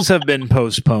Globes have been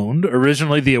postponed.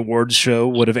 Originally, the awards show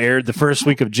would have aired the first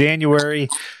week of January,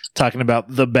 talking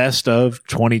about the best of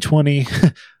 2020.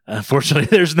 Unfortunately,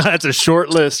 there's not. It's a short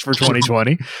list for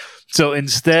 2020. So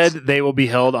instead, they will be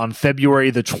held on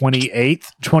February the 28th,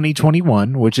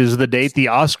 2021, which is the date the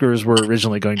Oscars were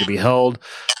originally going to be held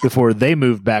before they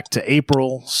moved back to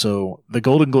April. So the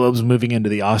Golden Globes moving into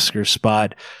the Oscar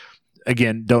spot.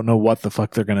 Again, don't know what the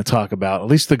fuck they're going to talk about. At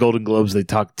least the Golden Globes, they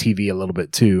talk TV a little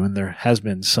bit too. And there has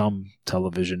been some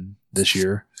television this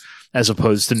year as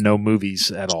opposed to no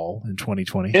movies at all in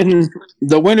 2020. And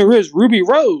the winner is Ruby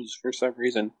Rose for some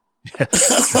reason.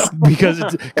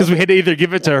 because we had to either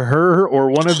give it to her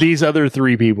or one of these other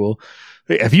 3 people.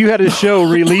 If you had a show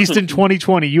released in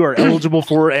 2020, you are eligible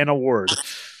for an award.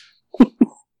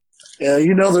 Yeah,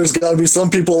 there's got to be some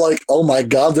people like, oh my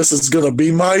God, this is going to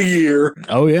be my year.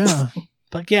 Oh, yeah.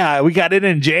 Like, yeah, we got it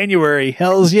in January.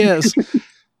 Hells yes.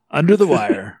 Under the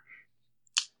wire.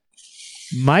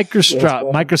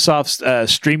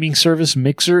 Microsoft's streaming service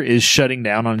Mixer is shutting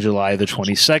down on July the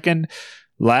 22nd.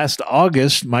 Last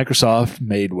August, Microsoft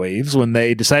made waves when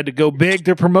they decided to go big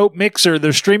to promote Mixer,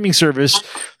 their streaming service.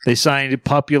 They signed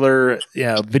popular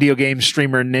video game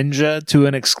streamer Ninja to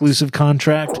an exclusive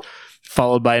contract,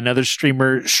 followed by another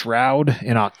streamer, Shroud,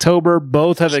 in October.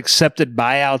 Both have accepted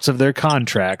buyouts of their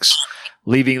contracts,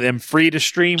 leaving them free to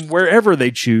stream wherever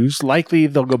they choose. Likely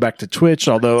they'll go back to Twitch,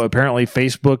 although apparently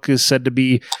Facebook is said to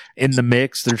be in the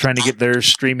mix. They're trying to get their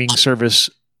streaming service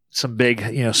some big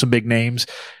names.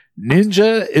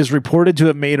 Ninja is reported to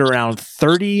have made around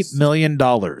 $30 million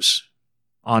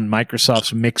on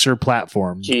Microsoft's Mixer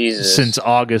platform since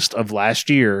August of last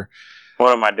year.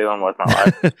 What am I doing with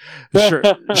my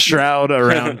life? Shroud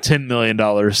around $10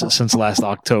 million since last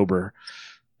October.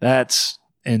 That's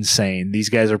insane. These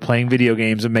guys are playing video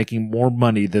games and making more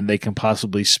money than they can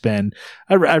possibly spend.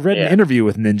 I read an interview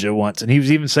with Ninja once, and he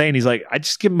was even saying, he's like, I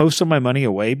just give most of my money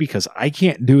away because I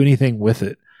can't do anything with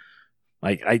it.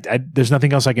 Like I there's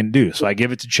nothing else I can do, so I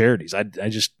give it to charities. I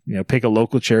just pick a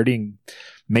local charity and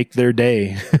make their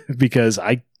day because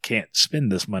I can't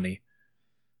spend this money.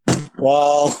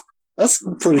 Wow, that's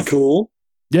pretty cool.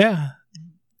 Yeah,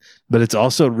 but it's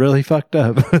also really fucked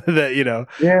up that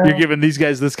you're giving these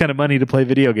guys this kind of money to play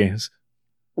video games.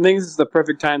 I think this is the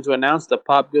perfect time to announce that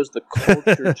Pop Goes the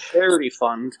Culture Charity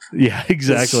Fund. Yeah,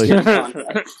 exactly.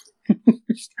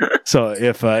 So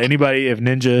if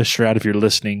Ninja, Shroud, if you're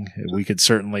listening, we could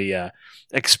certainly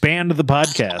expand the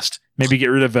podcast. Maybe get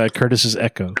rid of Curtis's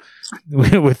Echo.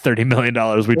 With $30 million,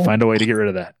 we'd find a way to get rid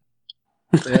of that.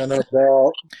 Yeah, no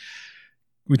doubt.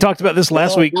 We talked about this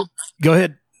last week. Go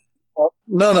ahead.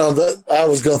 No, I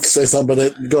was going to say something,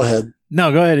 but go ahead.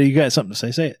 No, go ahead. You got something to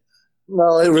say. Say it.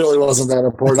 No, it really wasn't that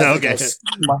important. Okay.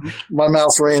 My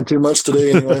mouth ran too much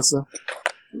today anyway, so...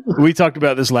 We talked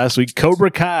about this last week. Cobra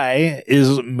Kai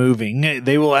is moving.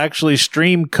 They will actually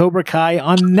stream Cobra Kai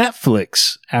on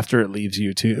Netflix after it leaves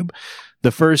YouTube.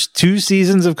 The first 2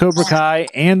 seasons of Cobra Kai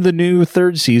and the new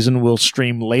 3rd season will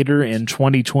stream later in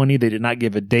 2020. They did not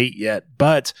give a date yet,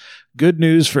 but good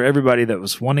news for everybody that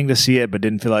was wanting to see it but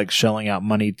didn't feel like shelling out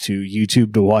money to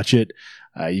YouTube to watch it.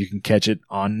 You can catch it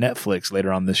on Netflix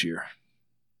later on this year.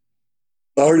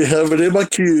 I already have it in my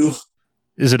queue.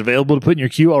 Is it available to put in your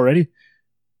queue already?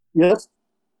 Yep.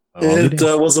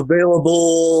 It was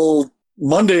available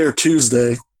Monday or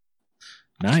Tuesday.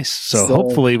 Nice. So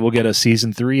hopefully we'll get a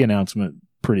season 3 announcement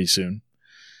pretty soon.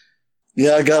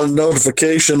 Yeah, I got a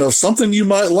notification of something you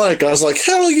might like. I was like,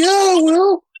 hell yeah, I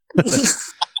will.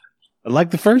 I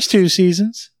like the first 2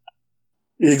 seasons.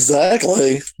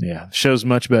 Exactly. Yeah, the show's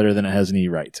much better than it has any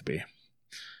right to be.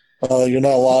 You're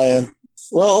not lying.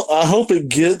 Well, I hope it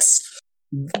gets...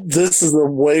 This is a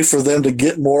way for them to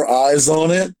get more eyes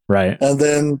on it. Right. And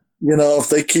then, if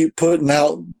they keep putting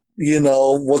out,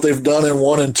 what they've done in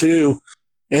 1 and 2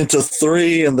 into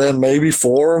 3 and then maybe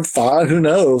 4 and 5, who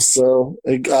knows? So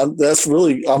I'm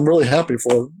really happy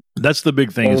for them. That's the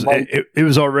big thing. Is it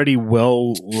was already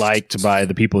well liked by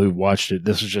the people who watched it.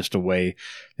 This was just a way,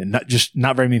 and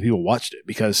not very many people watched it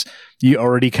because you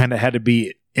already kind of had to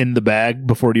be in the bag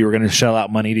before you were going to shell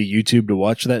out money to YouTube to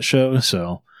watch that show.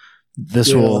 So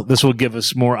this will give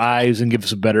us more eyes and give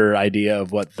us a better idea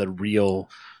of what the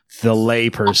lay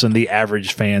person, the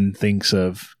average fan, thinks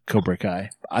of Cobra Kai.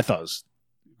 I thought it was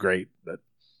great, but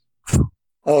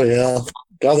oh yeah,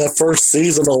 God, that first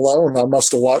season alone, I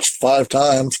must have watched 5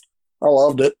 times. I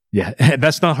loved it. Yeah, and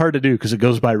that's not hard to do because it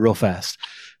goes by real fast.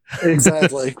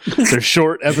 Exactly. They're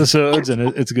short episodes,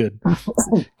 and it's good.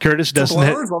 Curtis,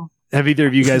 Dustin, have either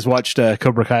of you guys watched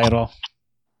Cobra Kai at all?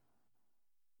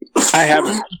 I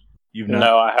haven't. You've not?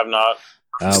 No, I have not.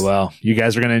 Oh, well, you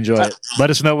guys are going to enjoy it. Let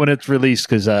us know when it's released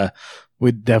because you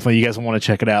guys will want to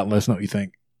check it out and let us know what you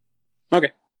think.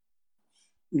 Okay.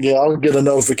 Yeah, I'll get a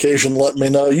notification. Let me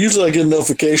know. Usually I get a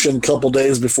notification a couple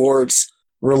days before it's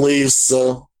released,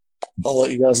 so I'll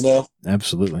let you guys know.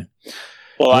 Absolutely.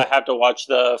 Well, I have to watch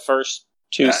the first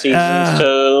 2 seasons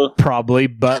to... Probably,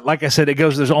 but like I said, it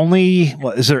goes, there's only,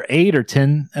 is there 8 or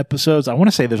 10 episodes? I want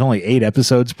to say there's only 8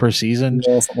 episodes per season.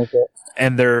 Yeah, something like that.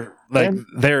 And they're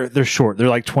they're short. They're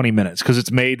like 20 minutes because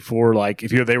it's made for like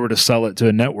if they were to sell it to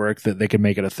a network that they could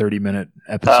make it a 30-minute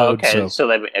episode. Oh, okay, so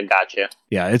they got you.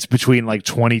 Yeah, it's between like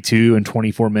 22 and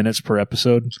 24 minutes per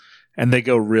episode, and they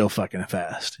go real fucking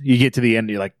fast. You get to the end,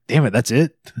 you're like, damn it, that's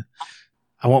it.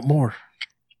 I want more.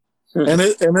 And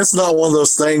it's not one of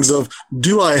those things of,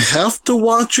 do I have to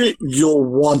watch it? You'll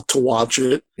want to watch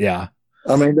it. Yeah.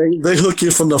 I mean, they hook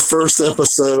you from the first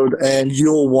episode and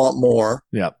you'll want more.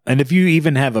 Yeah. And if you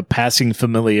even have a passing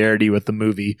familiarity with the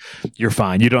movie, you're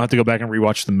fine. You don't have to go back and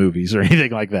rewatch the movies or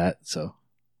anything like that. So,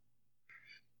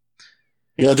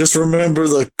 yeah, just remember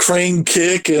the crane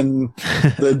kick and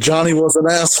that Johnny was an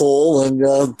asshole,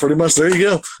 and pretty much there you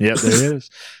go. yep, there it is.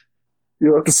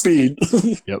 You're up to speed.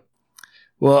 Yep.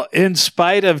 Well, in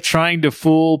spite of trying to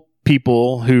fool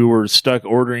people who were stuck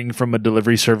ordering from a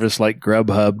delivery service like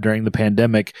Grubhub during the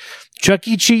pandemic, Chuck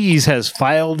E. Cheese has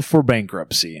filed for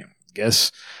bankruptcy.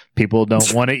 Guess people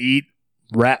don't want to eat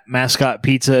rat mascot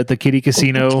pizza at the Kitty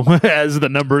Casino as the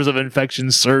numbers of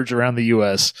infections surge around the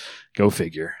U.S. Go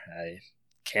figure. I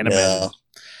can't imagine.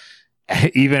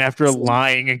 Even after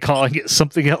lying and calling it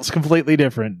something else completely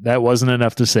different, that wasn't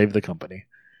enough to save the company.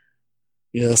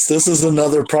 Yes, this is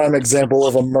another prime example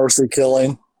of a mercy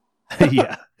killing.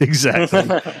 Yeah,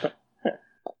 exactly.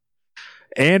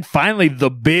 And finally, the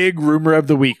big rumor of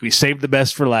the week. We saved the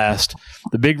best for last.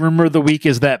 The big rumor of the week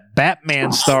is that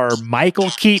Batman star Michael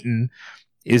Keaton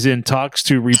is in talks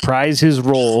to reprise his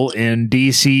role in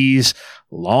DC's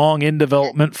long in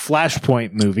development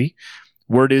Flashpoint movie.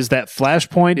 Word is that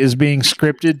Flashpoint is being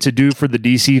scripted to do for the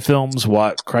DC films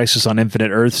what Crisis on Infinite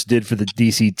Earths did for the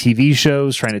DC TV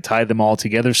shows, trying to tie them all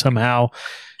together somehow.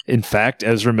 In fact,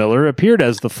 Ezra Miller appeared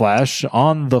as the Flash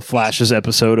on the Flash's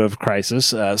episode of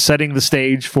Crisis, setting the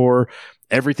stage for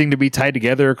everything to be tied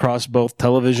together across both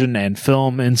television and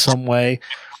film in some way.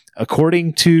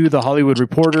 According to The Hollywood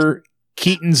Reporter,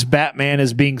 Keaton's Batman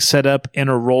is being set up in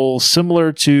a role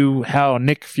similar to how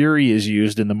Nick Fury is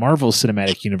used in the Marvel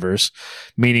Cinematic Universe,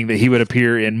 meaning that he would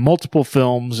appear in multiple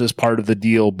films as part of the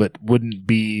deal, but wouldn't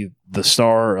be the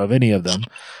star of any of them.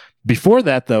 Before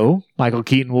that, though, Michael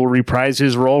Keaton will reprise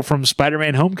his role from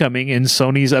Spider-Man Homecoming in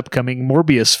Sony's upcoming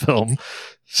Morbius film.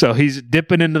 So he's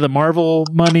dipping into the Marvel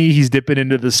money, he's dipping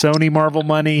into the Sony Marvel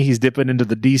money, he's dipping into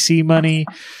the DC money.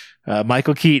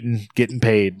 Michael Keaton getting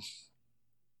paid.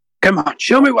 Come on,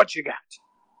 show me what you got.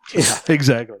 Yeah,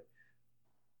 exactly.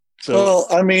 So, Well,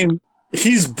 I mean,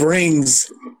 he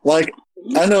brings, like,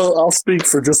 I know I'll speak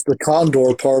for just the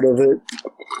Condor part of it.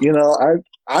 You know,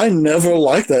 I never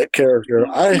liked that character.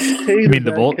 I hated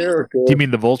that character. Do you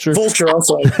mean the Vulture? Vulture, I'm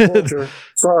sorry. Vulture.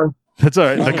 Sorry. That's all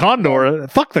right. The Condor.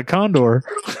 Fuck the Condor.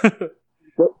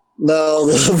 No,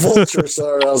 the Vulture.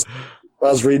 Sorry, I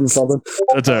was reading something.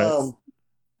 That's all right.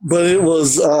 But it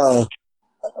was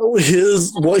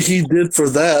what he did for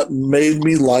that made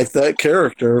me like that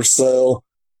character. So,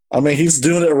 I mean, he's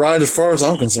doing it right as far as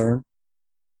I'm concerned.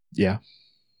 Yeah.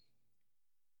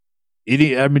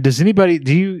 I mean, does anybody?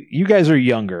 You guys are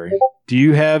younger? Do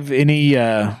you have any?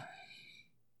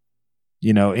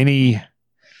 Any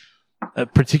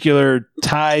particular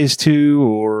ties to,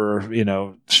 or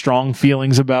strong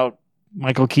feelings about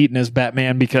Michael Keaton as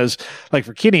Batman? Because, like,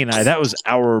 for Kitty and I, that was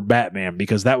our Batman,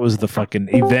 because that was the fucking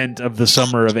event of the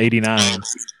summer of '89.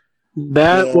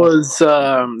 I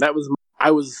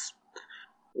was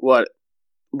what,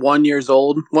 1 year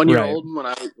old when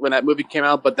that movie came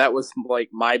out, but that was like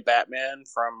my Batman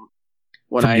from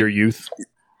your youth.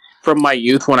 From my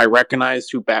youth, when I recognized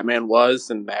who Batman was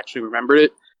and actually remembered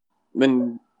it.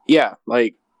 Then yeah,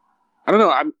 like, I don't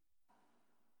know,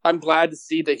 I'm glad to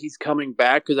see that he's coming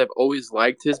back, because I've always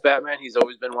liked his Batman. He's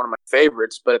always been one of my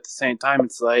favorites, but at the same time,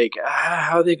 it's like,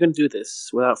 how are they going to do this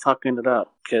without fucking it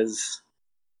up? Because,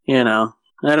 I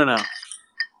don't know.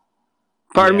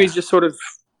 Part of me is just sort of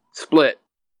split.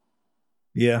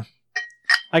 Yeah,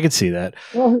 I could see that.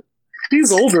 Well,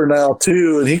 he's older now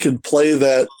too, and he can play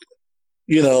that,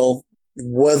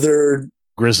 weathered,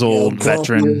 grizzled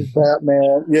veteran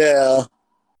Batman. Yeah,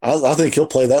 I think he'll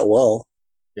play that well.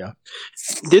 Yeah.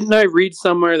 Didn't I read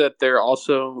somewhere that they're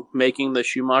also making the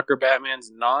Schumacher Batmans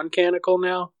non-canonical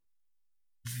now?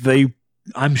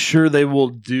 I'm sure they will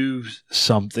do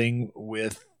something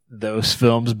with those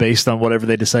films based on whatever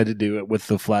they decide to do it with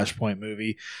the Flashpoint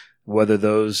movie. Whether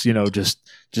those,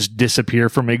 just disappear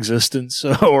from existence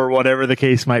or whatever the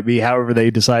case might be, however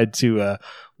they decide to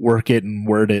work it and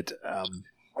word it.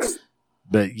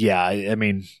 But yeah, I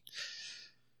mean,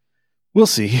 we'll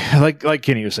see. Like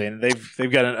Kenny was saying,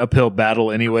 they've got an uphill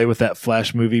battle anyway with that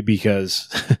Flash movie, because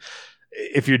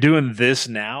if you're doing this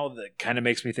now, that kind of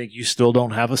makes me think you still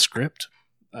don't have a script.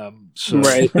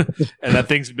 Right. And that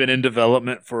thing's been in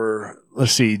development for,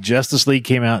 let's see, Justice League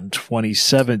came out in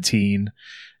 2017.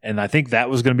 And I think that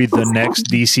was going to be the next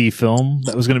DC film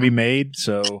that was going to be made.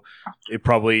 So it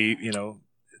probably,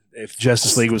 if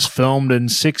Justice League was filmed in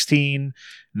 2016,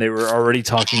 they were already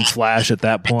talking Flash at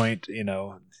that point.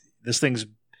 This thing's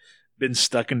been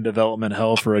stuck in development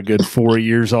hell for a good 4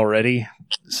 years already.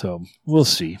 So we'll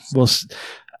see. We'll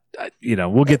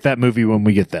get that movie when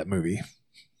we get that movie.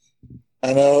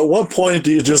 I know. At what point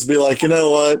do you just be like, you know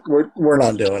what? We're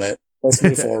not doing it. Let's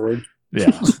move forward.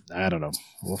 Yeah, I don't know.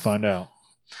 We'll find out.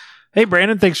 Hey,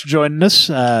 Brandon, thanks for joining us.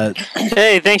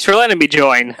 Hey, thanks for letting me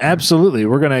join. Absolutely.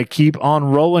 We're going to keep on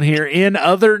rolling here. In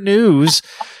other news,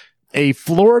 a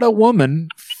Florida woman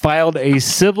filed a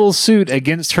civil suit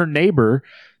against her neighbor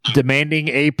demanding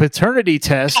a paternity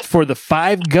test for the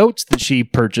 5 goats that she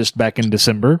purchased back in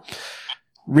December.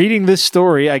 Reading this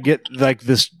story, I get like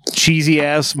this cheesy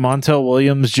ass Montel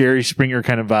Williams, Jerry Springer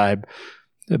kind of vibe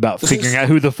about figuring out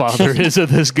who the father is of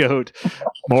this goat.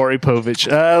 Maury Povich.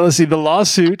 Let's see. The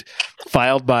lawsuit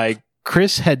filed by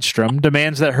Chris Hedstrom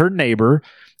demands that her neighbor,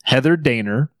 Heather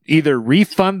Daner, either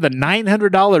refund the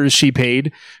 $900 she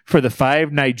paid for the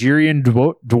 5 Nigerian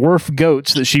dwarf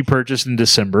goats that she purchased in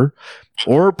December,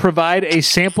 or provide a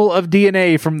sample of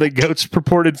DNA from the goat's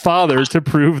purported father to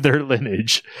prove their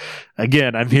lineage.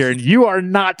 Again, I'm hearing, you are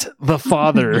not the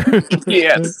father.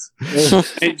 Yes.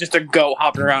 It's just a goat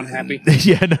hopping around happy.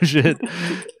 Yeah, no shit.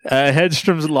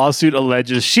 Hedstrom's lawsuit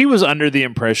alleges she was under the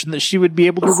impression that she would be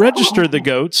able to register the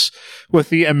goats with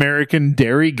the American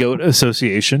Dairy Goat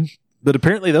Association, but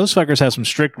apparently those fuckers have some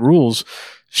strict rules.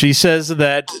 She says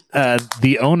that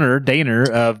the owner, Daner,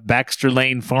 of Baxter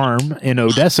Lane Farm in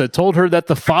Odessa, told her that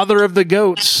the father of the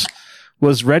goats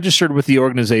was registered with the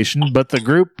organization, but the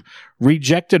group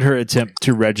rejected her attempt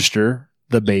to register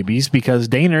the babies because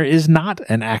Daner is not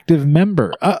an active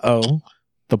member. Uh-oh.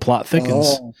 The plot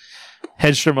thickens. Oh.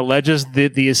 Hedstrom alleges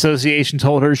that the association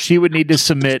told her she would need to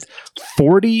submit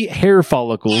 40 hair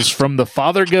follicles from the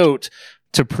father goat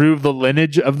to prove the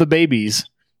lineage of the babies.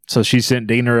 So she sent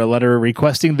Daner a letter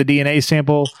requesting the DNA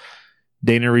sample.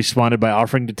 Daner responded by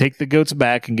offering to take the goats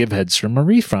back and give Hedstrom a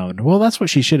refund. Well, that's what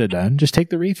she should have done. Just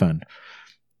take the refund.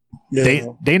 Yeah.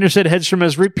 Daner said Hedstrom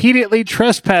has repeatedly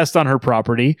trespassed on her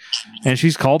property, and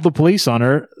she's called the police on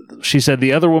her. She said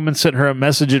the other woman sent her a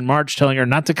message in March telling her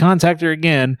not to contact her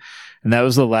again, and that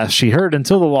was the last she heard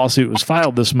until the lawsuit was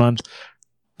filed this month.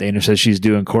 Daner says she's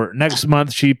due in court next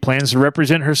month. She plans to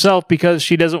represent herself because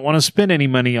she doesn't want to spend any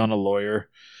money on a lawyer.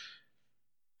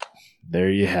 There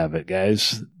you have it,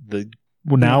 guys.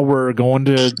 Now we're going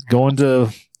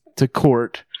to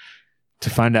court to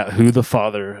find out who the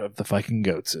father of the fucking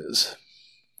goats is.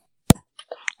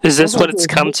 Is this what it's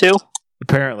come to?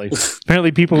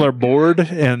 Apparently people are bored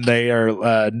and they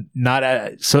are not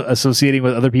associating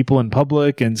with other people in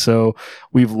public, and so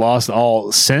we've lost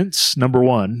all sense, number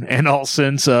one, and all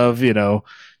sense of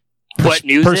what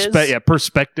news is. Yeah,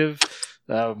 perspective.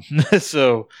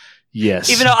 So yes,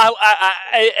 even though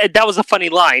I that was a funny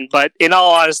line, but in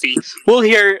all honesty, we'll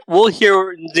hear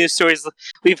news stories.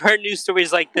 We've heard news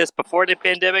stories like this before the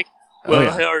pandemic.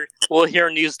 We'll hear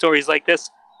news stories like this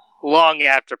long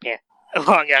after the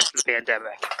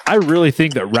pandemic. I really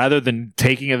think that rather than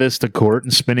taking this to court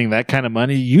and spending that kind of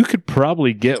money, you could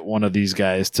probably get one of these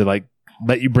guys to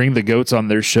let you bring the goats on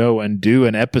their show and do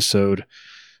an episode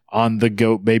on the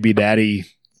goat baby daddy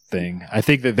thing. I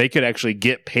think that they could actually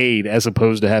get paid as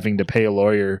opposed to having to pay a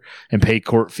lawyer and pay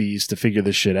court fees to figure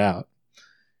this shit out.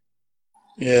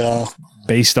 Yeah.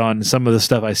 Based on some of the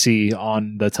stuff I see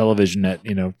on the television at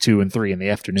 2 and 3 in the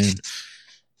afternoon.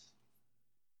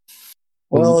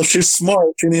 Well, if she's smart,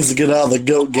 she needs to get out of the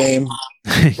goat game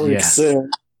pretty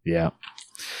soon. Yeah.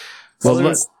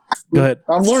 Well, go ahead.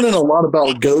 I'm learning a lot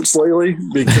about goats lately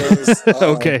because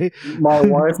okay. My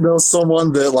wife knows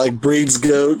someone that breeds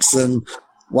goats and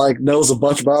knows a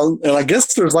bunch about them. And I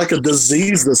guess there's a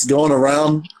disease that's going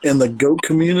around in the goat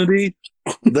community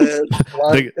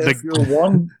that if you're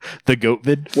one, the goat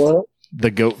vid. What?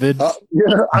 The goat vid.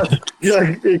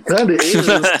 Yeah, it kind of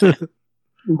is.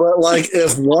 But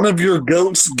if one of your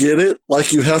goats get it,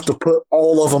 you have to put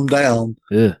all of them down.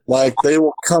 Yeah. They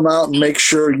will come out and make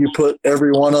sure you put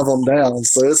every one of them down.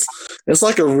 So it's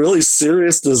a really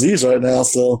serious disease right now.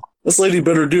 So this lady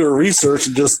better do her research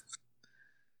and just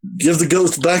give the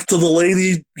goats back to the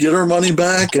lady, get her money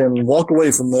back, and walk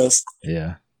away from this.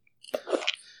 Yeah.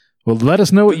 Well, let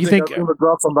us know what you think. I was going to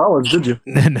drop some dollars, did you?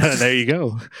 No, there you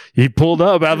go. You pulled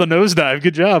up out of the nosedive.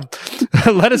 Good job.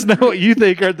 Let us know what you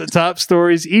think are the top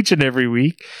stories each and every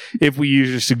week. If we use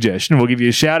your suggestion, we'll give you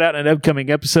a shout out in an upcoming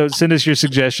episode. Send us your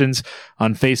suggestions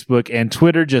on Facebook and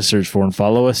Twitter. Just search for and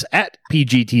follow us at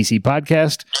PGTC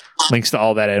Podcast. Links to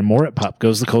all that and more at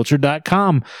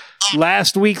popgoestheculture.com.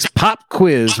 Last week's pop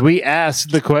quiz, we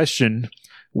asked the question,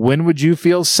 when would you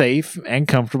feel safe and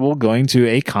comfortable going to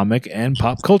a comic and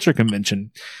pop culture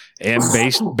convention? And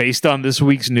based on this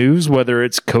week's news, whether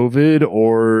it's COVID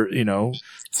or,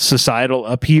 societal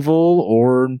upheaval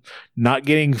or not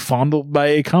getting fondled by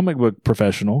a comic book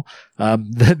professional,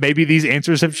 that maybe these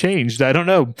answers have changed. I don't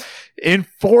know. In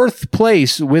fourth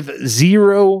place with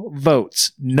 0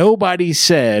 votes, nobody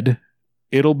said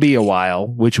it'll be a while,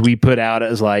 which we put out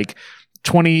as like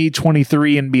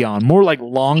 2023 and beyond, more like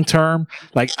long term.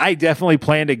 Like, I definitely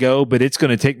plan to go, but it's going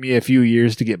to take me a few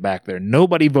years to get back there.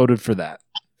 Nobody voted for that.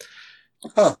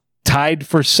 Huh. Tied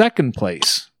for second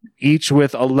place, each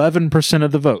with 11%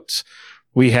 of the votes,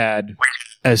 we had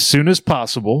as soon as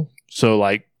possible, so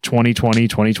like 2020,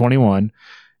 2021,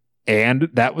 and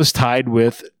that was tied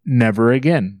with never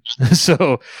again.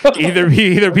 So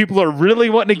either people are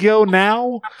really wanting to go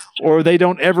now, or they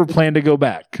don't ever plan to go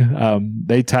back.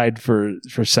 They tied for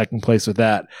second place with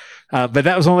that. But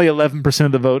that was only 11%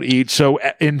 of the vote each. So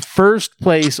in first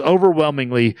place,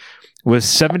 overwhelmingly, with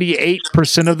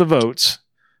 78% of the votes,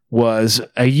 was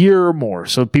a year or more.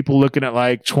 So people looking at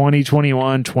like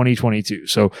 2021, 2022.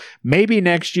 So maybe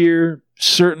next year,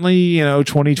 certainly,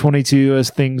 2022 as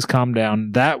things calm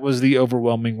down. That was the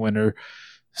overwhelming winner.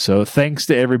 So thanks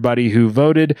to everybody who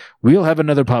voted. We'll have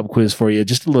another pop quiz for you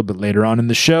just a little bit later on in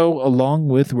the show, along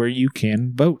with where you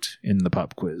can vote in the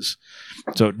pop quiz.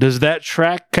 So does that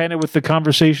track kind of with the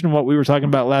conversation, what we were talking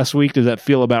about last week? Does that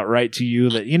feel about right to you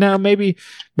that,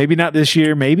 maybe not this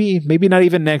year, maybe not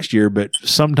even next year, but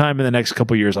sometime in the next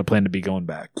couple of years, I plan to be going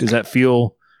back. Does that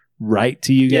feel right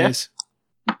to you guys?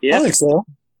 Yeah. I think so.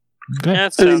 Okay.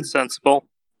 That sounds sensible.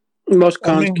 Most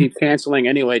cons keep canceling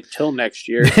anyway till next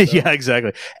year. So. Yeah,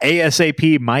 exactly.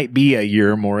 ASAP might be a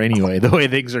year or more anyway, the way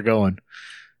things are going.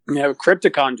 Yeah,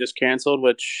 Crypticon just canceled,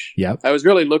 which I was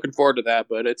really looking forward to that,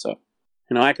 but it's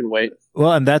I can wait.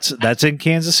 Well, and that's in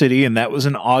Kansas City, and that was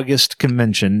an August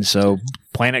convention. So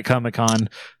Planet Comic-Con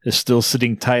is still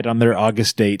sitting tight on their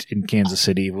August date in Kansas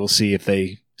City. We'll see if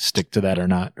they stick to that or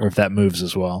not, or if that moves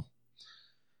as well.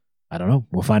 I don't know.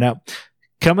 We'll find out.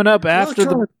 Coming up after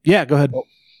the... Yeah, go ahead.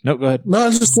 No, go ahead. No, I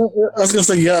was going to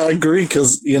say, yeah, I agree,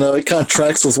 because, it kind of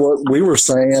tracks with what we were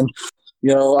saying.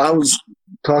 I was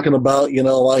talking about,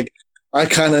 like, I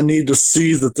kind of need to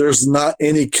see that there's not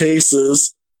any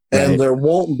cases, and there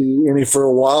won't be any for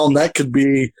a while, and that could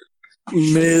be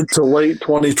mid to late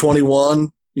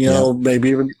 2021, maybe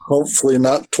even hopefully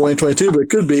not 2022, but it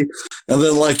could be. And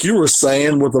then, like you were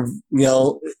saying, with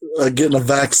getting a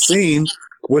vaccine,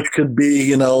 which could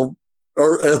be,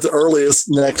 or at the earliest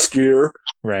next year.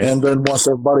 Right. And then once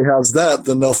everybody has that,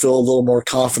 then they'll feel a little more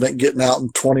confident getting out in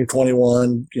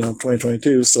 2021,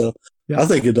 2022. So I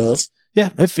think it does.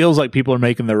 Yeah, it feels like people are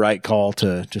making the right call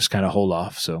to just kind of hold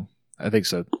off. So I think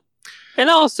so. And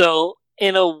also,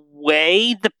 in a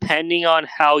way, depending on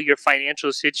how your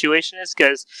financial situation is,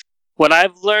 because what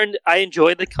I've learned, I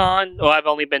enjoy the con. Well, I've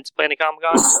only been to Planet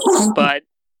Comic-Con, but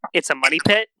it's a money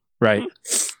pit. Right.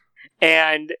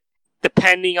 And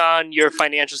depending on your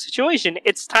financial situation,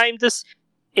 it's time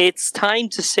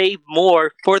to save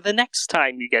more for the next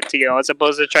time you get to go, as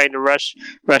opposed to trying to rush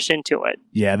into it.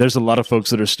 Yeah, there's a lot of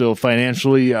folks that are still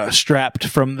financially strapped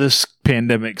from this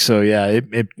pandemic. So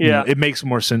it makes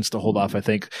more sense to hold off, I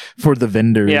think, for the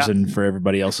vendors and for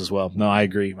everybody else as well. No, I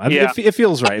agree. It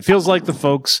feels right. It feels like the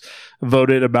folks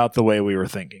voted about the way we were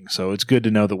thinking. So it's good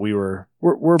to know that we're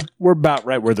about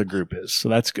right where the group is. So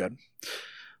that's good.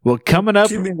 Well, coming up.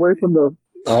 Keep me away from the.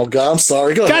 Oh God, I'm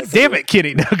sorry. Go ahead. God damn it,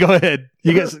 Kenny! No, go ahead.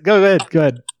 You guys, go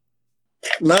ahead.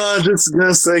 No, I'm just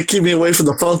gonna say, keep me away from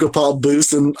the Funko Pop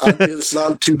boost, and it's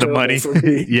not too the money for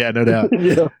me. Yeah, no doubt.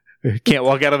 Yeah, can't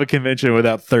walk out of a convention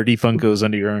without 30 Funkos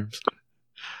under your arms.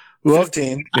 Well,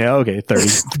 15. Yeah, okay,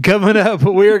 30. Coming up,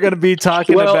 we're going to be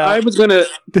talking about. I was going to.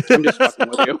 I'm just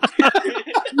fucking with you.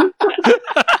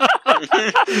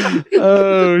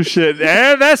 Oh shit!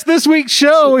 And that's this week's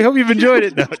show. We hope you've enjoyed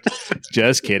it. No,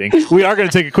 just kidding. We are going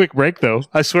to take a quick break, though.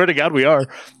 I swear to God, we are.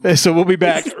 So we'll be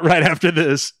back right after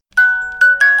this.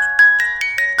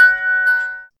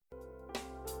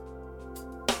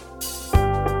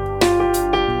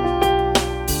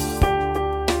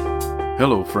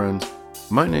 Hello, friends.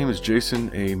 My name is Jason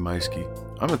A. Meiske.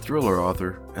 I'm a thriller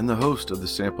author and the host of the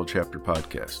Sample Chapter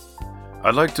podcast.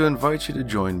 I'd like to invite you to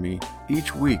join me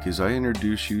each week as I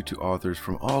introduce you to authors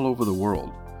from all over the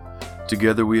world.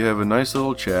 Together we have a nice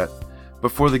little chat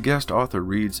before the guest author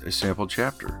reads a sample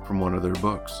chapter from one of their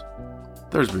books.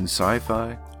 There's been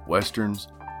sci-fi, westerns,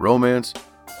 romance,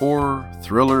 horror,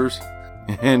 thrillers,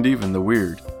 and even the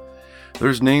weird.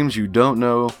 There's names you don't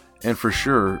know, and for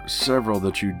sure, several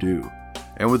that you do.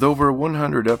 And with over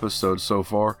 100 episodes so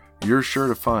far, you're sure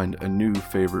to find a new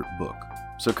favorite book.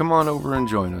 So come on over and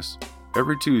join us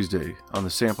every Tuesday on the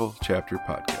Sample Chapter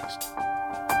podcast.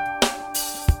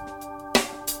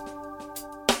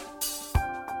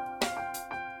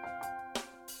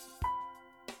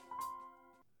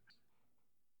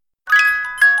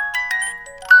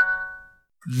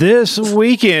 This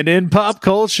weekend in pop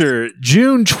culture,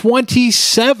 June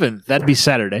 27th, that'd be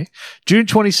Saturday, June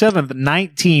 27th,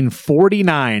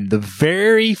 1949, the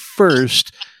very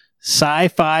first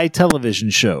sci-fi television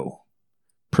show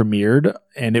premiered,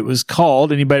 and it was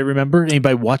called, anybody remember?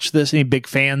 Anybody watch this? Any big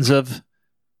fans of?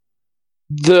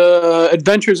 The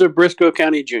Adventures of Briscoe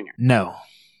County Jr. No.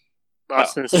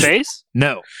 Lost in Space?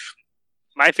 No.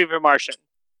 My Favorite Martian.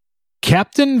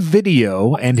 Captain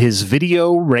Video and his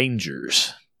Video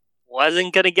Rangers.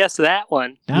 Wasn't going to guess that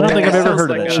one. I don't think I've ever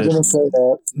heard of I that was shit. gonna say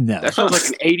that. No. That sounds like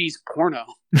an 80s porno.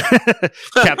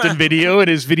 Captain Video and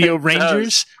his Video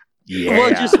Rangers? Yeah.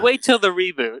 Well, just wait till the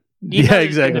reboot. You know Yeah, there's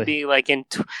exactly. Gonna be like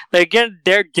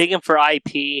they're digging for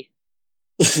IP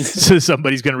So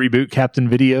somebody's going to reboot Captain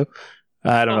Video?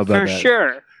 I don't know about for that.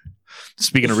 sure.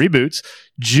 Speaking of reboots,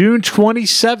 June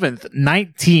 27th,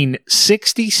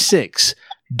 1966,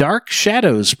 Dark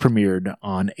Shadows premiered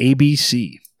on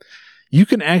ABC. You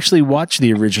can actually watch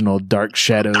the original Dark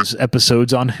Shadows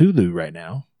episodes on Hulu right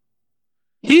now.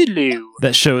 Hulu.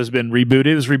 That show has been rebooted.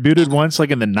 It was rebooted once, like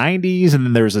in the 90s, and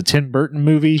then there was a Tim Burton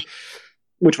movie.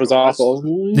 Which was awful.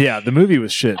 Yeah, the movie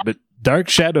was shit, but Dark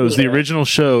Shadows, the original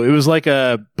show, it was like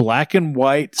a black and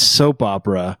white soap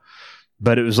opera,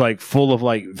 but it was like full of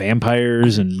like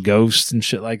vampires and ghosts and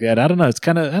shit like that. I don't know. It's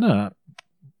kind of, I don't know.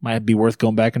 Might be worth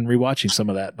going back and rewatching some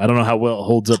of that. I don't know how well it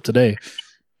holds up today.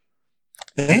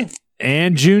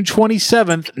 And June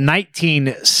 27th,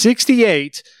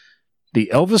 1968,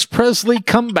 the Elvis Presley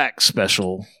comeback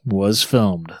special was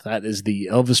filmed. That is the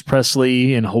Elvis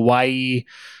Presley in Hawaii,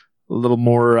 a little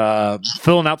more,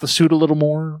 filling out the suit a little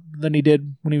more than he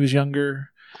did when he was younger.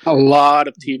 A lot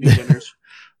of TV dinners.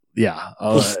 Yeah,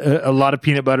 a lot of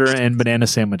peanut butter and banana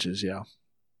sandwiches, yeah.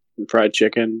 And fried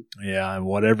chicken. Yeah, and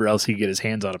whatever else he could get his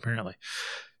hands on, apparently.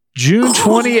 June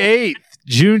 28th,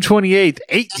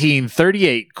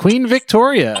 1838, Queen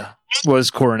Victoria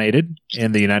was coronated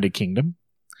in the United Kingdom.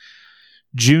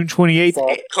 June 28th.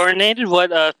 Coronated?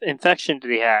 What infection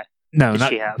did he have? No, Did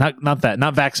she have? not that.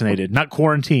 Not vaccinated. Not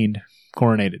quarantined.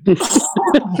 Coronated.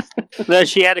 That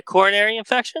she had a coronary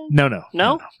infection? No.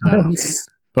 No?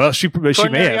 Well, she may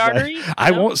Coronary have. artery?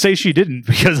 I No? won't say she didn't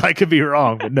because I could be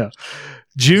wrong, but no.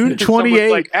 June Someone's 28th.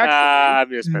 like, I'm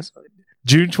just messing with you.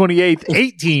 June 28th,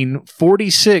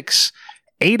 1846,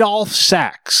 Adolf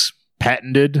Sax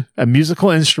patented a musical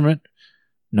instrument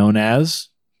known as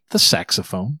the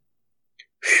saxophone.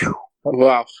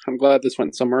 Wow. I'm glad this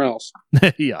went somewhere else.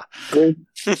 Yeah. Great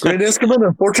instrument,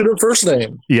 unfortunate first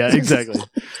name. Yeah, exactly.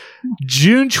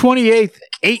 June 28th,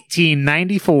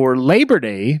 1894, Labor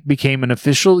Day became an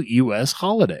official U.S.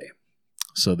 holiday.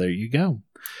 So there you go.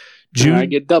 June, I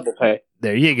get double pay.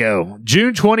 There you go.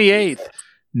 June 28th,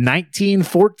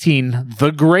 1914,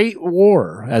 the Great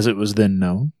War, as it was then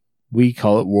known. We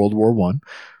call it World War I.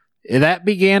 That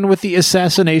began with the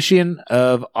assassination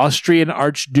of Austrian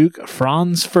Archduke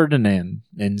Franz Ferdinand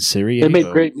in Sarajevo. They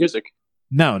made great music.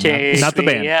 No, not the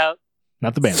band. Yeah.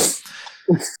 Not the band.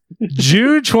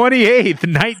 June 28th,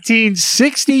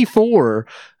 1964,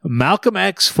 Malcolm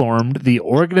X formed the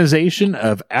Organization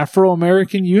of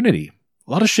Afro-American Unity.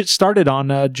 A lot of shit started on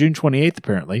June 28th,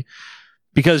 apparently.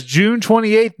 Because June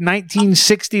 28th,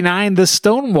 1969, the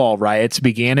Stonewall riots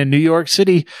began in New York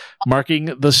City,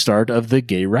 marking the start of the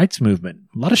gay rights movement.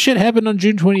 A lot of shit happened on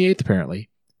June 28th, apparently,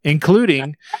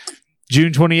 including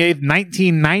June 28th,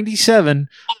 1997,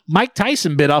 Mike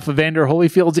Tyson bit off Evander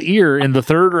Holyfield's ear in the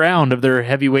third round of their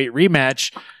heavyweight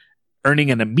rematch,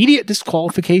 earning an immediate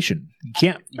disqualification. You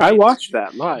can't. I watched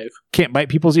that live. Can't bite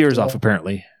people's ears off,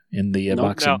 apparently, in the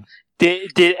boxing. No.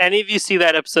 Did any of you see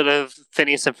that episode of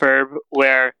Phineas and Ferb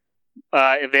where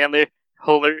Evander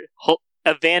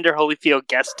Holyfield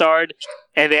guest starred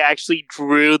and they actually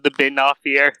drew the bitten off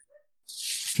ear?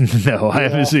 No, I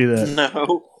haven't seen that.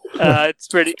 No. It's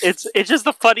pretty. It's just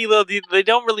a funny little. They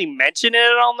don't really mention it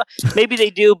on the. Maybe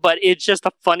they do, but it's just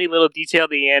a funny little detail.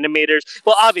 The animators.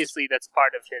 Well, obviously that's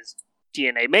part of his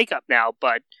DNA makeup now,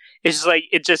 but it's just like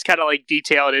it just kind of like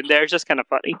detailed in there. It's just kind of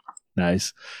funny.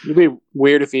 Nice. It'd be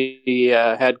weird if he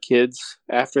had kids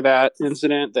after that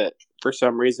incident that for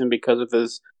some reason, because of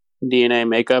his DNA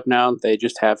makeup now, they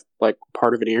just have like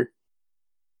part of an ear.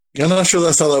 I'm not sure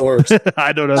that's how that works.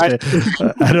 I don't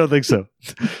know. I don't think so.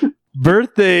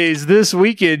 Birthdays this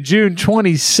weekend, June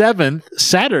 27th,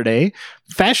 Saturday.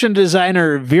 Fashion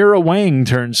designer Vera Wang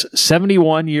turns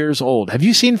 71 years old. Have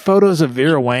you seen photos of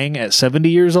Vera Wang at 70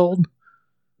 years old?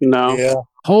 No. Yeah.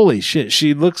 Holy shit.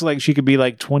 She looks like she could be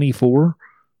like 24.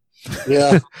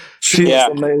 Yeah. She's Yeah.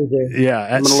 amazing. Yeah.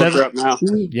 At I'm gonna look her up now.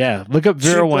 Yeah. Look up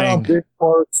Vera She Wang. found Dick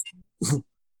Clark's.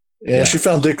 Yeah, she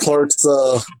found Dick Clark's.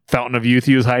 Fountain of Youth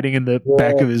he was hiding in the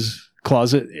back of his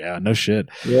closet. Yeah, no shit.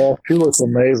 Yeah, he looks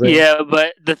amazing. Yeah,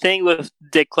 but the thing with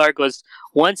Dick Clark was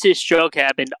once his stroke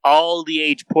happened, all the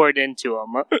age poured into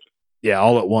him. Yeah,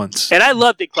 all at once. And I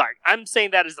love Dick Clark. I'm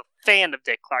saying that as a fan of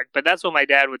Dick Clark, but that's what my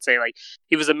dad would say. Like,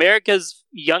 he was America's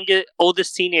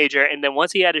oldest teenager, and then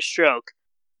once he had a stroke,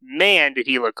 man, did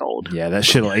he look old. Yeah, that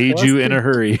shit'll age you in a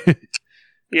hurry.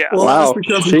 Yeah. Well, Wow. that's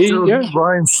because See? he showed, Yeah.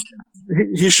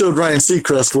 he showed Ryan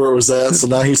Seacrest where it was at, so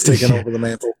now he's taking over the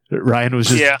mantle. Ryan was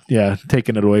just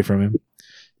taking it away from him.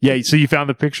 Yeah, so you found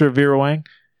the picture of Vera Wang?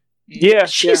 Yeah,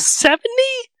 She's 70?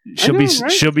 She'll know, be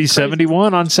right? she'll be Crazy.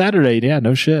 71 on Saturday. Yeah,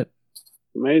 no shit.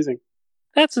 amazing.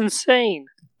 That's insane.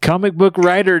 Comic book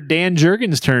writer Dan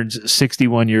Jurgens turns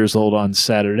 61 years old on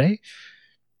Saturday.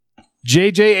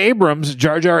 J.J. Abrams,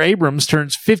 Jar Jar Abrams,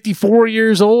 turns 54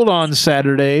 years old on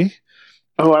Saturday.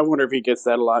 Oh, I wonder if he gets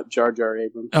that a lot, Jar Jar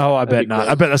Abrams. Oh, I That'd bet be not. great.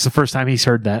 I bet that's the first time he's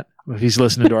heard that. If he's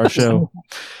listening to our show.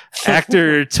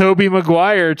 Actor Tobey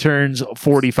Maguire turns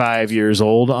 45 years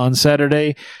old on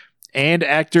Saturday. And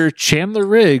actor Chandler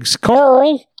Riggs,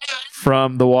 Carl,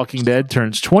 from The Walking Dead,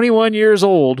 turns 21 years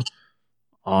old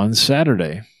on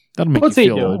Saturday. That'll make What's you he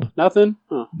feel doing? old. Nothing?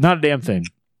 Oh. Not a damn thing.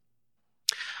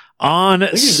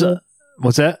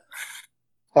 What's that?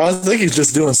 I think he's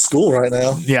just doing school right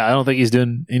now. Yeah, I don't think he's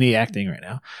doing any acting right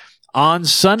now. On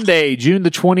Sunday, June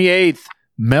the 28th,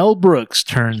 Mel Brooks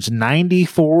turns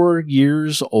 94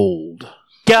 years old.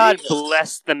 God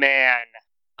bless the man.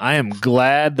 I am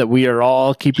glad that we are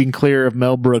all keeping clear of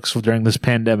Mel Brooks during this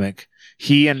pandemic.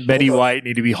 He and Betty White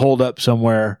need to be holed up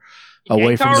somewhere away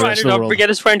And from Carl the rest Reiner. of the Don't world. forget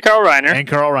his friend Carl Reiner. And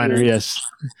Carl Reiner, yes.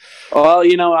 Well,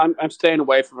 I'm staying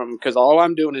away from him because all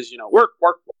I'm doing is, work.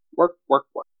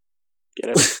 Get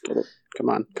it. Come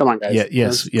on, guys. Yeah,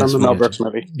 yes, From yes, the we Mel got Brooks you.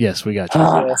 movie. Yes, we got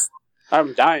you.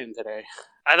 I'm dying today.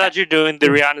 I thought you were doing the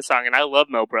Rihanna song, and I love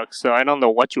Mel Brooks, so I don't know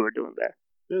what you were doing there.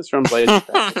 It's from Blade.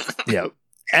 Yeah.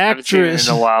 I haven't seen it Actress,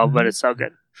 in a while, but it's so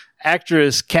good.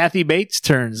 actress Kathy Bates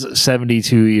turns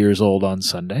 72 years old on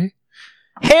Sunday.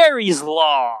 Harry's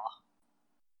Law.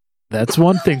 That's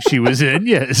one thing she was in,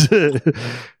 yes.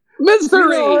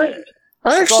 Mystery.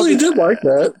 I actually did like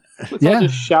that. Let's Yeah. all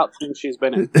just shout things she's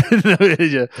been in.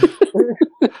 Yeah.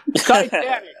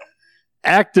 Titanic.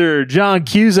 Actor John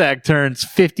Cusack turns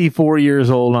 54 years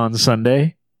old on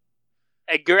Sunday.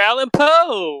 Edgar Allan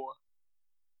Poe.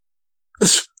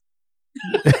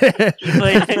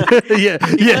 Yeah,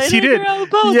 yes, he did.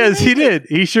 Yes, he did.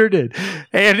 He sure did.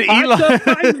 And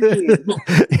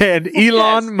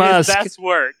Elon Musk. His best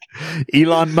work.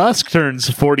 Elon Musk turns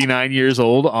 49 years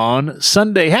old on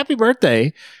Sunday. Happy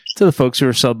birthday to the folks who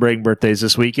are celebrating birthdays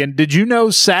this weekend. Did you know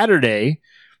Saturday,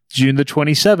 June the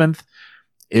 27th,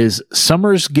 is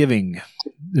Summer's Giving?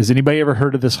 Has anybody ever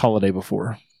heard of this holiday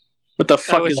before? What the I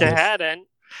fuck wish is I this? hadn't.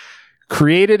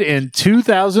 Created in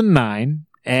 2009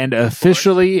 and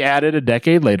officially added a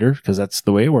decade later, because that's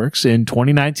the way it works, in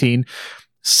 2019.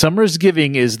 Summer's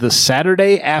Giving is the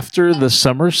Saturday after the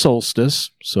summer solstice,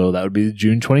 so that would be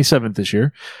June 27th this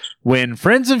year, when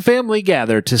friends and family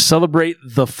gather to celebrate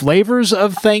the flavors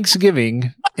of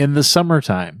Thanksgiving in the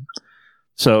summertime.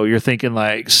 So you're thinking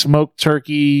like smoked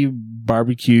turkey,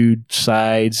 barbecued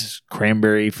sides,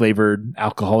 cranberry flavored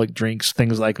alcoholic drinks,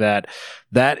 things like that.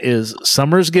 That is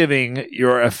Summer's Giving,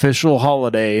 your official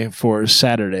holiday for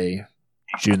Saturday,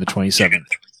 June the 27th.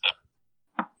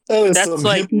 That is That's some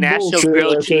like hippie National bullshit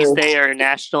Grilled right Cheese there. Day or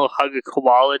National Hug a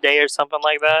Koala Day or something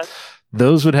like that.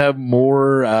 Those would have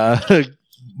more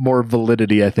more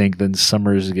validity, I think, than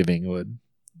Summer's Giving would.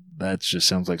 That just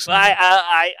sounds like Well, something.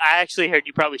 I actually heard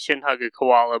you probably shouldn't hug a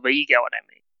koala, but you get what I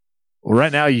mean. Well,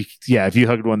 right now, if you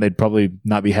hugged one, they'd probably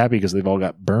not be happy because they've all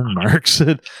got burn marks.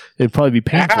 It'd probably be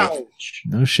painful. Ouch.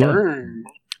 No shit. Burn.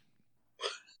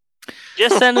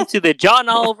 Just send them to the John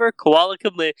Oliver Koala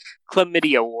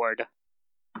Chlamydia Award.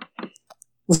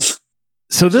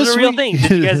 So This is a real week- thing.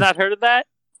 Did you guys not heard of that?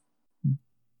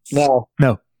 No.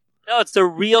 No, it's a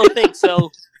real thing. So,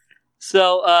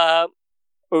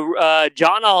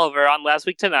 John Oliver on Last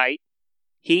Week Tonight,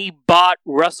 he bought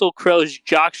Russell Crowe's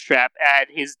jockstrap at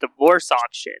his divorce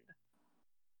auction,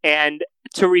 and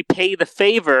to repay the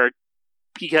favor,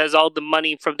 because all the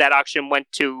money from that auction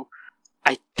went to,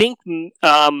 I think,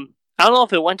 I don't know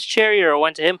if it went to charity or it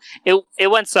went to him. It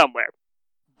went somewhere,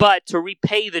 but to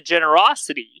repay the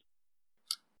generosity,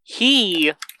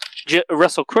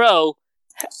 Russell Crowe,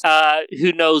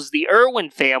 who knows the Irwin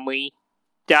family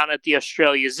down at the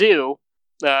Australia Zoo,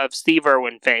 of Steve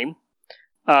Irwin fame,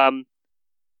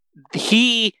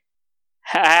 he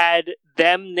had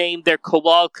them name their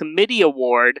Koala Committee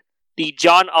Award the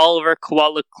John Oliver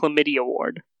Koala Chlamydia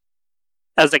Award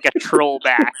as like a troll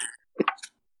back.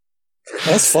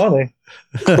 That's funny.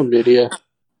 Chlamydia.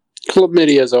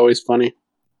 Chlamydia is always funny.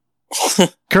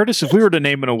 Curtis, if we were to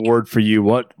name an award for you,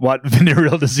 what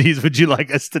venereal disease would you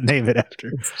like us to name it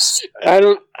after? I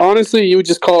don't. Honestly, you would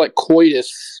just call it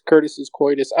coitus. Curtis's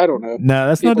coitus. I don't know. No,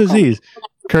 that's not disease.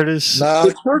 Curtis. Nah,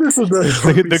 Curtis is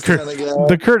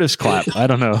the Curtis clap. I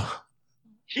don't know.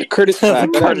 The Curtis clap.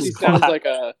 That Curtis actually sounds clap. like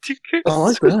a I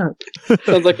like that.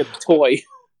 sounds like a toy.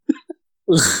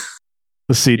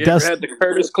 Let's see. You ever had the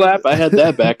Curtis clap? I had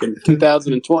that back in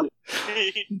 2020.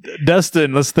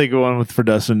 Dustin, let's think of one for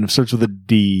Dustin. Starts with a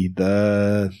D.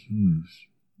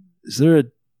 Is there a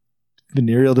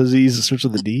venereal disease that starts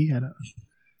with a D? I don't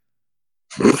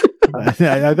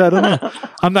know.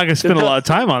 I'm not going to spend a lot of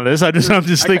time on this. I'm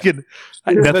just thinking.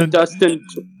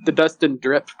 The Dustin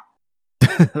drip.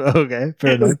 Okay,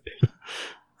 fair enough.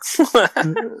 Fair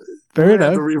I have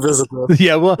enough. to revisit that.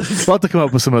 Yeah, we'll have to come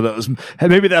up with some of those. And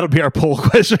maybe that'll be our poll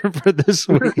question for this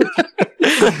week.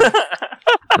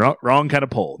 Wrong kind of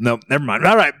poll. No, never mind.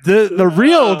 All right, the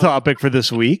real topic for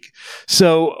this week.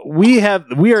 So we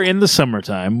are in the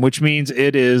summertime, which means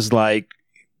it is like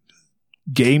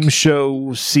game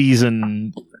show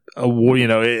season.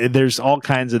 There's all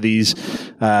kinds of these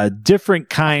different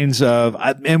kinds of,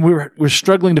 and we're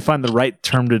struggling to find the right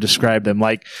term to describe them,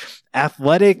 like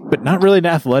athletic, but not really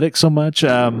athletic so much.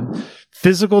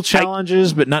 Physical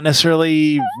challenges, but not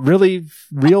necessarily really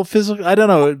real physical. I don't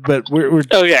know, but we're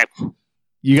Okay.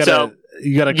 You got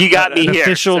me an here,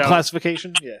 official so-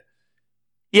 classification. Yeah.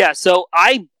 Yeah, so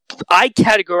I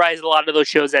categorize a lot of those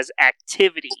shows as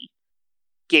activity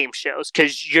game shows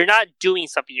because you're not doing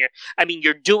something.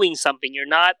 You're doing something. You're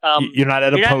not. You're not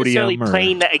at a you're not podium necessarily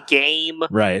playing a game.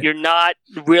 Right. You're not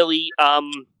really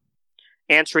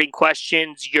answering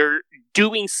questions. You're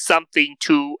doing something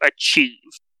to achieve.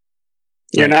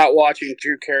 You're not watching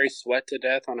Drew Carey sweat to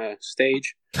death on a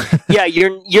stage. Yeah,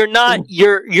 you're not.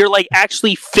 You're like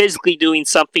actually physically doing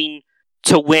something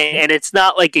to win, and it's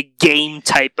not like a game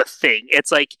type of thing.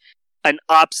 It's like an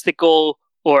obstacle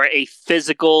or a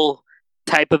physical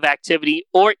type of activity,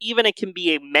 or even it can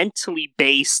be a mentally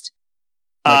based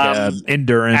like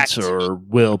endurance or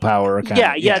willpower.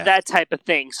 Yeah, that type of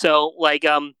thing. So like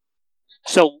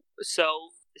so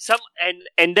some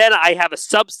and then I have a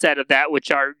subset of that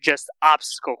which are just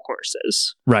obstacle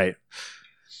courses. Right.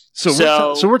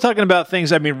 So we're talking about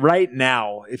things. I mean, right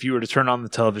now, if you were to turn on the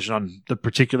television on the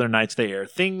particular nights they air,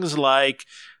 things like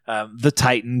the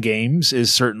Titan Games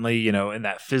is certainly in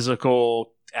that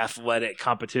physical athletic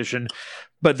competition.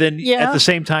 But then at the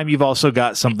same time, you've also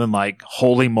got something like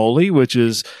Holy Moly, which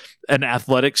is an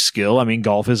athletic skill. I mean,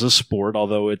 golf is a sport,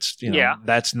 although it's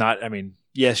that's not. I mean,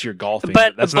 yes, you're golfing,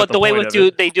 but that's not the way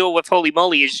point they do it with Holy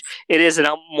Moly is it is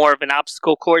more of an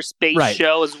obstacle course based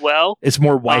show as well. It's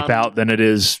more wipeout than it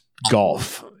is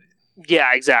golf.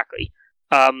 Yeah, exactly.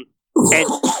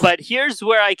 But here's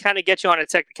where I kind of get you on a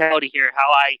technicality here.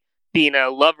 How I, being a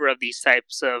lover of this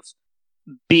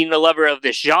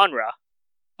genre.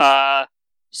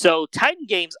 So Titan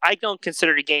Games, I don't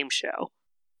consider it a game show.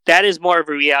 That is more of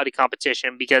a reality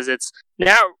competition because it's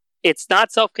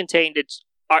not self-contained.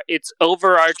 It's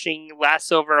overarching,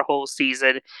 lasts over a whole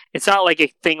season. It's not like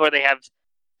a thing where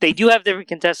they do have different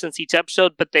contestants each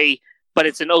episode, but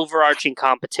it's an overarching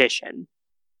competition.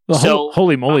 Well,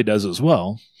 Holy Moly does as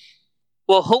well.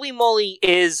 Well, Holy Moly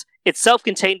it's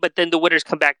self-contained, but then the winners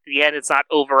come back to the end. It's not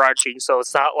overarching, so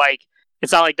it's not like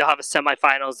they'll have a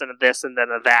semifinals and a this and then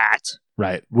a that.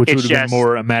 Right, which would have been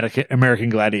more American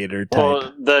Gladiator type.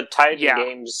 Well, the Titan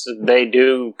Games, they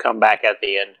do come back at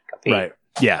the end. Compete. Right,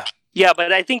 yeah. Yeah,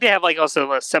 but I think they have also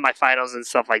the semifinals and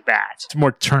stuff like that. It's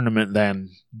more tournament than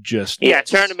just... Yeah,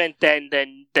 tournament than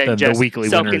just the weekly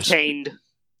self-contained. Winners.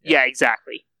 Yeah,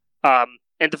 exactly.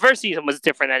 And the first season was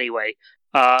different anyway.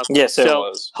 Yes, it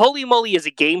was. Holy Moly is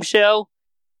a game show,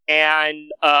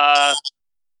 and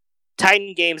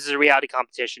Titan Games is a reality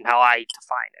competition, how I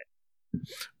define it.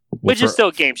 Which is still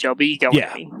a game show, but you get what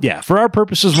I mean. Yeah, for our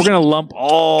purposes, we're going to lump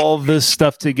all this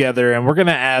stuff together, and we're going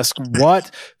to ask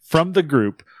from the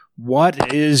group,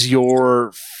 what is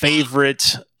your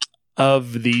favorite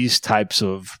of these types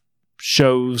of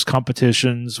shows,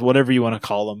 competitions, whatever you want to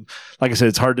call them? Like I said,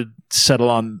 it's hard to settle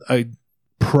on a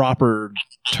proper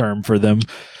term for them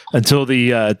until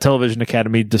the Television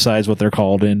Academy decides what they're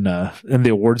called in the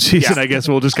award season. I guess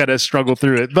we'll just kind of struggle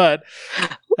through it. But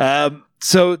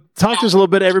so talk to us a little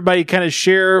bit, everybody. Kind of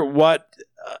share what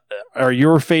are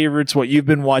your favorites, what you've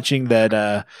been watching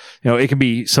that it can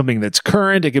be something that's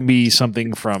current, it can be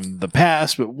something from the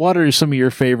past, but what are some of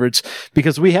your favorites?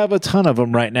 Because we have a ton of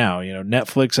them right now.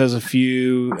 Netflix has a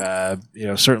few,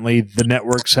 certainly the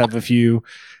networks have a few.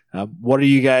 What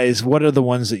are the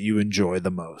ones that you enjoy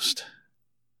the most?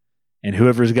 and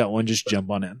whoever's got one, just jump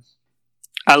on in.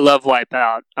 I love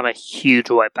Wipeout. I'm a huge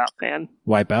Wipeout fan.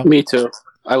 Wipeout. Me too.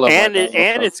 I love And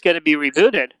Wipeout. it's going to be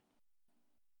rebooted.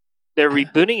 They're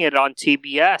rebooting it on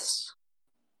TBS.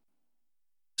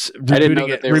 didn't know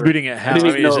that they were- rebooting it. How? I didn't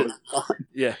I mean, even is know. it-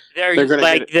 yeah. They're gonna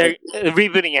like get they're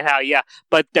rebooting it how, yeah.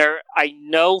 But they're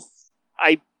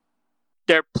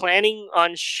planning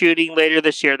on shooting later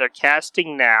this year. They're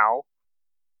casting now.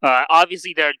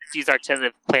 Obviously, these are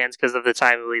tentative plans because of the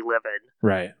time we live in.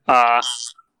 Right.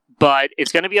 But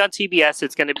it's going to be on TBS.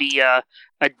 It's going to be a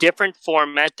different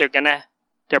format. They're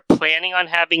planning on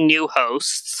having new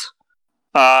hosts,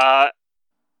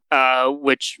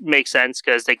 which makes sense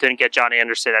because they couldn't get John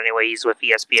Anderson anyway. He's with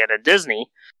ESPN and Disney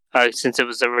since it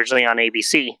was originally on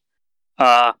ABC.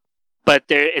 But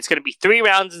it's going to be 3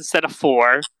 rounds instead of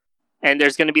 4, and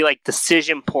there's going to be like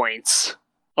decision points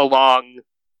along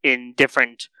in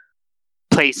different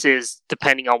places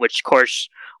depending on which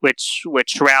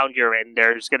round you're in.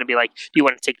 There's going to be like, do you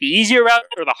want to take the easier route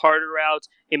or the harder route?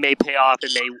 It may pay off,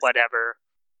 it may whatever,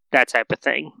 that type of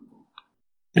thing.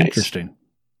 Interesting.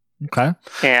 Okay.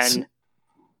 And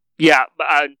yeah, but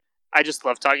I just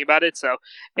love talking about it. So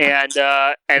and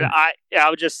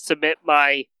I'll just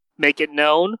make it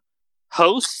known.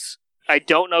 Hosts, I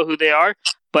don't know who they are,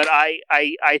 but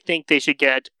I think they should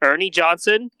get Ernie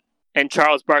Johnson and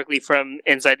Charles Barkley from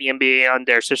Inside the NBA on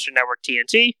their sister network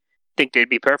TNT. Think they'd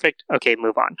be perfect. Okay,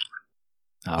 move on.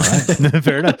 All right.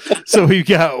 Fair enough. So we've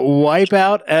got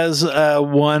Wipeout as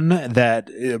one that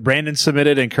Brandon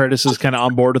submitted, and Curtis is kind of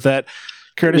on board with that.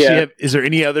 Curtis, is there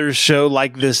any other show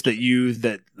like this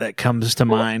that comes to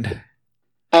mind?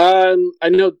 I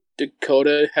know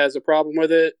Dakota has a problem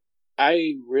with it.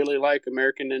 I really like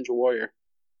American Ninja Warrior.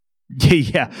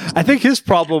 Yeah, I think his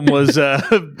problem was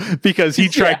because he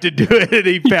tried to do it and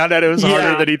he found out it was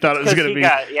harder than he thought it was going to be.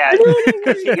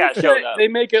 Because he got showed up. They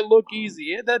make it look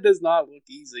easy. That does not look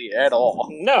easy at all.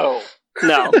 No.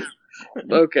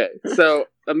 Okay, so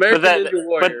American Ninja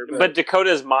Warrior. But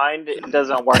Dakota's mind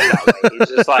doesn't work that way. He's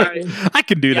just like, I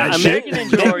can do that shit. American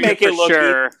Ninja Warrior make it for look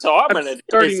sure. easy, so I'm gonna.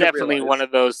 It's definitely one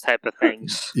of those type of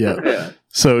things. Yeah.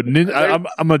 So I'm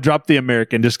gonna drop the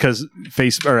American just because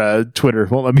Twitter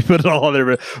won't let me put it all on there.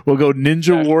 But we'll go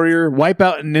Ninja Warrior,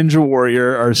 Wipeout, and Ninja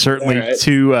Warrior are certainly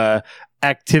two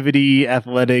activity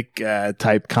athletic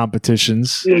type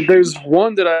competitions. There's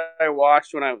one that I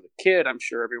watched when I was a kid. I'm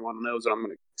sure everyone knows what I'm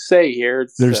going to say here.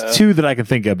 There's 2 that I can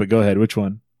think of, but go ahead. Which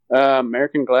one?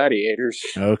 American Gladiators.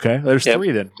 Okay, there's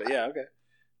 3 then. But yeah, okay.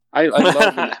 I love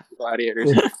American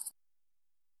Gladiators.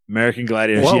 American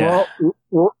Gladiators.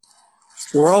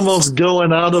 We're almost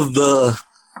going out of the.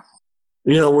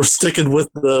 We're sticking with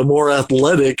the more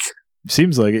athletic.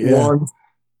 Seems like it. Yeah. One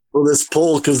for this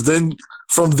poll, because then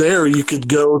from there you could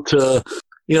go to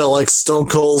like Stone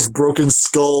Cold's Broken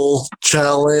Skull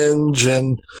Challenge,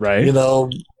 and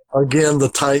again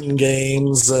the Titan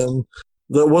Games, and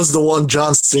that was the one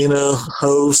John Cena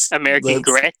hosts, American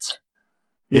Grit.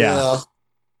 Yeah.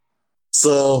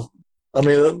 So I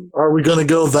mean, are we going to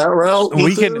go that route?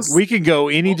 We can go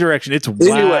any direction. It's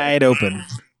wide open.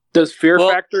 Does Fear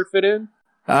Factor fit in?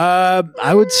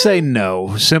 I would say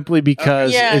no, simply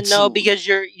because because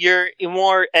you're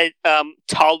more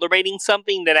tolerating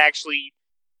something than actually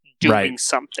doing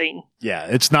something. Yeah,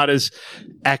 it's not as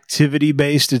activity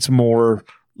based. It's more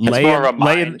lay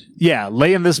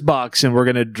in this box and we're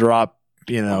gonna drop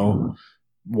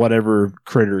whatever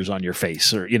critters on your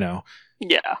face or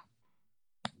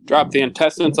drop the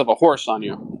intestines of a horse on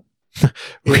you.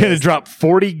 We're going to drop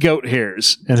 40 goat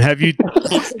hairs and have you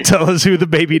tell us who the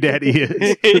baby daddy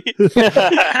is.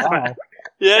 Wow.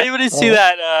 Yeah, anybody see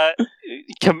that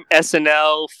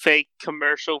SNL fake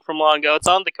commercial from long ago? It's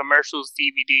on the commercials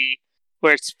DVD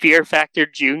where it's Fear Factor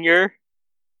Jr.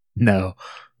 No.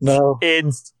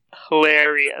 It's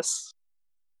hilarious.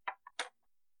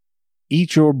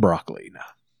 Eat your broccoli.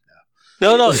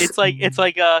 No. It's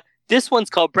like this one's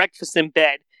called Breakfast in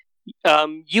Bed.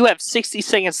 You have 60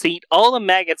 seconds to eat all the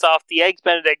maggots off the Eggs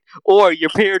Benedict, or your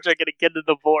parents are going to get a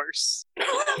divorce.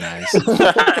 Nice.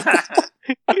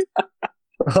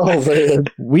 Oh man,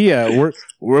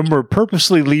 we're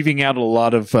purposely leaving out a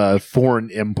lot of foreign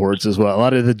imports as well. A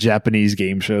lot of the Japanese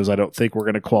game shows. I don't think we're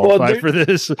going to qualify for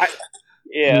this.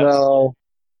 No.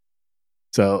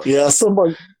 So yeah,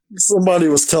 somebody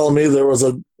was telling me there was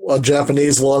a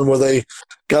Japanese one where they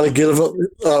got to get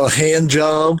a hand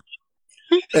job.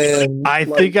 And I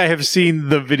think I have seen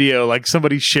the video. Like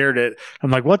somebody shared it.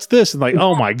 I'm like, "What's this?" And like,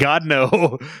 "Oh my god,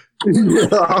 no!"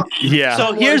 Yeah.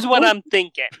 So here's what I'm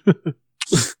thinking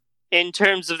in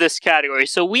terms of this category.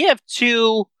 So we have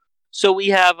 2. So we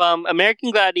have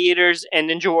American Gladiators and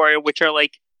Ninja Warrior, which are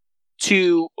like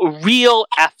to real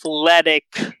athletic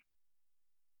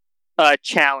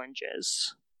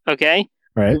challenges. Okay?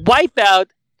 Right. Wipeout,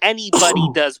 anybody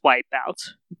does Wipeout.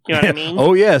 You know what I mean?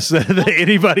 Oh, yes.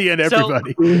 Anybody and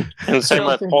everybody. And same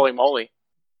with Holy Moly.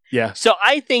 Yeah. So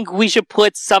I think we should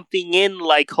put something in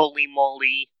like Holy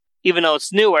Moly, even though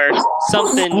it's newer,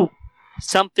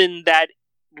 something that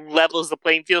levels the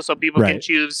playing field so people can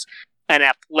choose an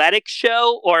athletic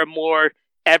show or a more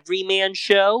everyman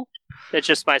show. That's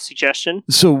just my suggestion.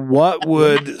 So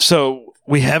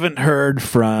we haven't heard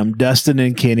from Dustin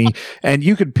and Kenny, and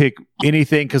you could pick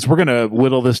anything because we're going to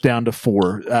whittle this down to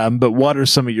 4. But what are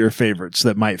some of your favorites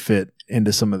that might fit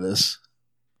into some of this?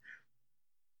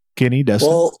 Kenny, Dustin?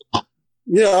 Well,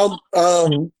 yeah,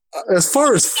 as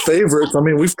far as favorites, I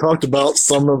mean, we've talked about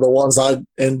some of the ones I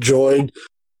enjoyed.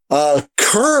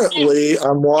 Currently,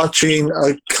 I'm watching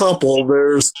a couple.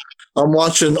 I'm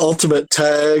watching Ultimate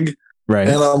Tag, right,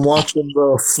 and I'm watching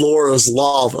the Floor is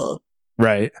Lava.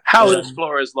 Right. How is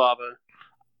Floor is Lava?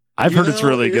 I've heard it's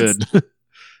really good.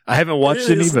 I haven't watched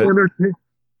any, but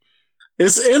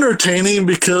it's entertaining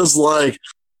because, like,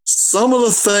 some of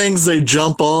the things they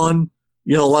jump on,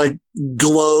 you know, like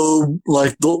globe,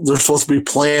 like they're supposed to be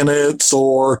planets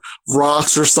or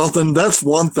rocks or something. That's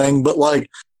one thing, but like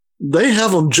they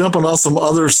have them jumping on some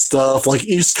other stuff, like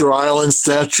Easter Island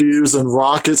statues and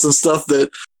rockets and stuff.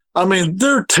 That, I mean,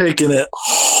 they're taking it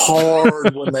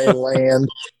hard when they land,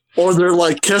 or they're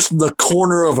like catching the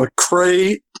corner of a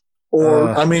crate, or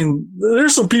I mean,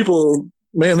 there's some people.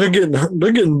 Man, they're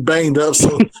getting banged up,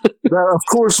 so that of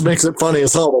course makes it funny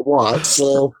as hell to watch.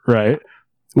 So right.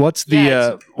 What's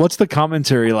the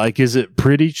commentary like? Is it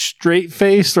pretty straight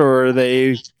faced, or are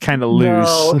they kind of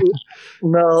loose?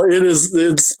 No, it is.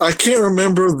 It's I can't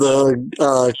remember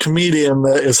the comedian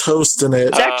that is hosting it.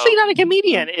 It's actually not a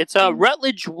comedian. It's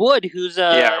Rutledge Wood, who's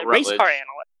a race car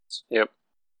analyst. Yep.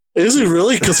 Is he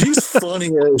really? Because he's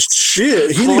funny as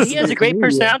shit. He has a great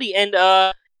personality, and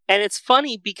it's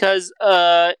funny because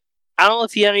I don't know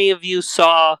if any of you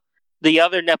saw the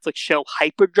other Netflix show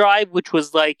Hyperdrive, which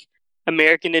was like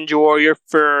American Ninja Warrior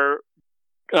for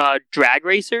drag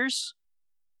racers.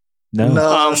 No,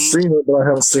 I've seen it, but I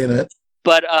haven't seen it.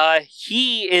 But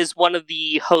he is one of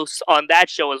the hosts on that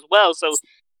show as well, so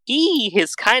he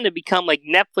has kind of become like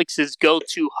Netflix's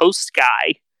go-to host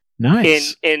guy.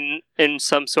 Nice. In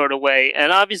some sort of way,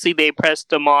 and obviously they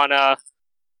pressed him on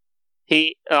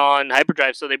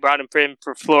Hyperdrive, so they brought him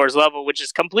for Floor's Level, which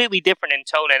is completely different in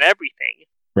tone and everything.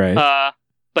 Right.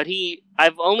 But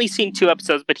I've only seen 2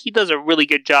 episodes, but he does a really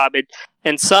good job.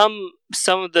 And some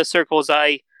of the circles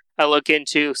I look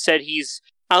into said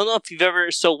I don't know if you've ever,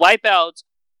 so Wipeout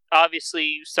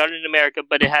obviously started in America,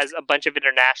 but it has a bunch of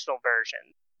international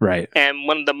versions. Right. And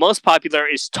one of the most popular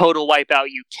is Total Wipeout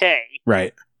UK.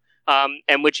 Right.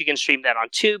 And which you can stream that on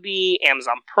Tubi,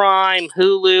 Amazon Prime,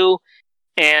 Hulu,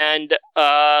 and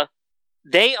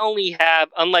they only have,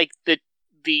 unlike the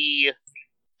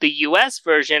US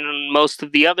version and most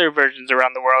of the other versions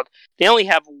around the world, they only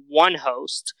have one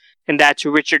host, and that's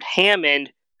Richard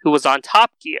Hammond, who was on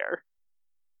Top Gear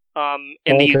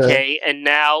in the UK, and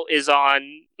now is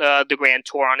on the Grand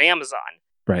Tour on Amazon.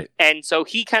 Right. And so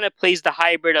he kind of plays the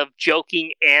hybrid of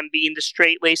joking and being the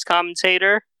straight-laced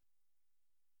commentator.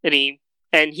 And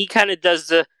he kind of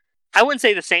does I wouldn't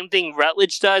say the same thing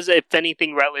Rutledge does. If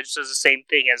anything, Rutledge does the same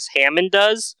thing as Hammond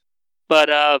does. But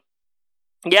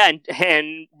yeah,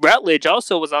 and Rutledge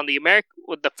also was on the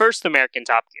first American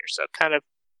Top Gear, so kind of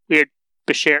weird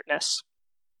Bashartness.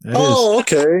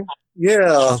 Okay.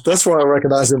 Yeah, that's where I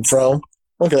recognize him from.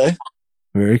 Okay.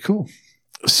 Very cool.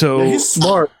 So yeah, he's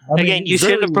smart. Again, you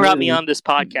shouldn't have brought me on this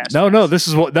podcast. No, this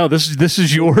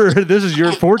is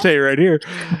your forte right here.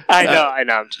 I know.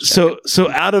 I'm just so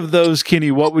out of those,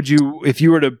 Kenny, what would you, if you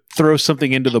were to throw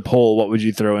something into the poll, what would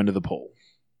you throw into the poll?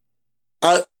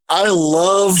 I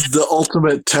love the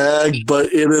Ultimate Tag, but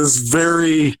it is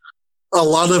a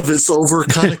lot of it's over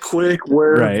kind of quick,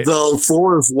 where the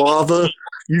Floor is Lava,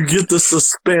 you get the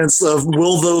suspense of,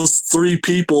 will those 3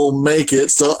 people make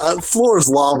it? So Floor is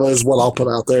Lava is what I'll put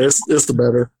out there. It's the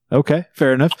better. Okay,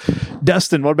 fair enough.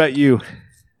 Dustin, what about you?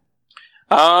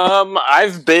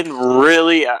 I've been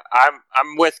really,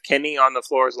 I'm with Kenny on the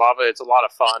Floor is Lava. It's a lot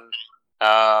of fun.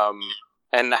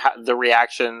 And the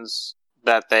reactions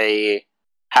that they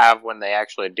have when they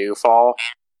actually do fall,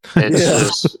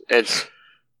 it's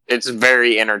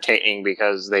very entertaining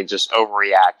because they just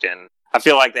overreact, and I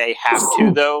feel like they have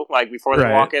to, though. Like before they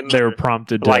walk in, they were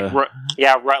prompted to.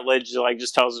 Rutledge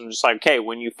just tells them okay,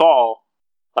 when you fall,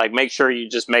 make sure you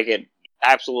just make it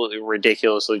absolutely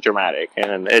ridiculously dramatic,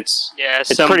 and it's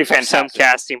pretty fantastic. Some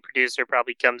casting producer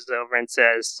probably comes over and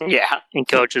says, and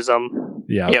coaches them.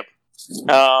 Yeah. Yep.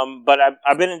 But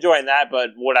I've been enjoying that.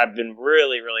 But what I've been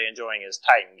really, really enjoying is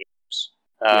Titan Games.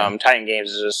 Titan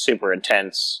Games is just super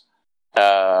intense.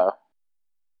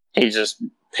 He just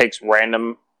picks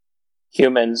random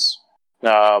humans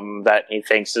that he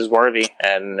thinks is worthy,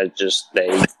 and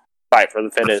they fight for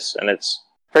the fittest, and it's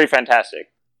pretty fantastic.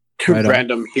 Right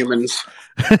Random humans.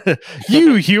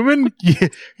 You human?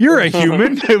 You're a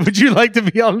human. Would you like to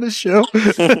be on this show?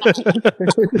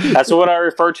 That's what I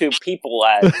refer to people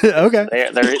as. Okay.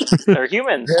 They're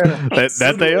humans. Yeah.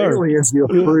 That they are. Aliens, you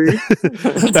freak.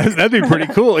 That'd be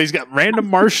pretty cool. He's got random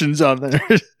Martians on there.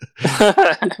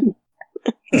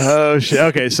 Oh shit.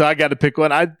 Okay, so I got to pick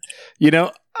one.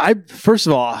 First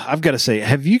of all, I've got to say,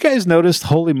 have you guys noticed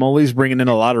Holy Moly's bringing in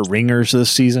a lot of ringers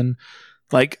this season?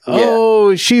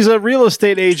 She's a real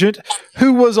estate agent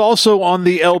who was also on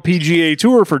the LPGA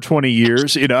tour for 20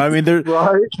 years. They're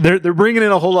bringing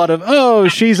in a whole lot of,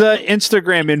 she's an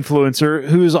Instagram influencer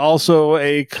who's also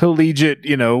a collegiate,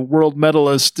 world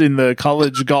medalist in the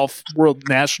college golf world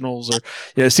nationals.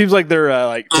 It seems like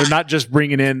they're not just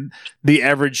bringing in the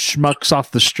average schmucks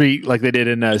off the street like they did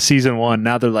in season 1.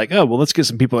 Now they're like, let's get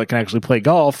some people that can actually play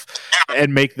golf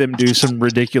and make them do some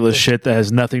ridiculous shit that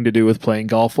has nothing to do with playing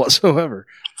golf whatsoever.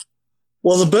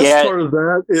 Well, the best part of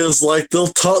that is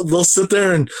they'll sit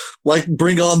there and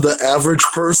bring on the average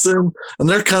person, and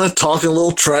they're kind of talking a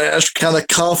little trash, kind of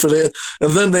confident,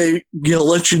 and then they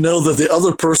let you know that the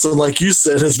other person, like you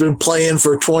said, has been playing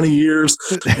for 20 years.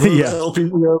 Yeah.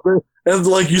 And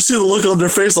you see the look on their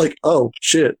face, like, oh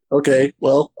shit, okay,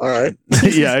 well, all right.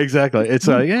 Yeah, exactly. It's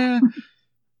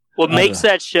What makes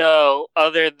that show,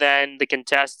 other than the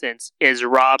contestants, is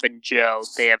Rob and Joe.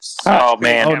 They have such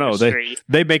chemistry.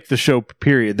 They make the show,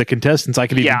 period. The contestants I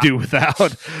can even do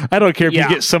without. I don't care if you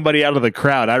get somebody out of the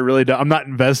crowd. I really don't. I'm not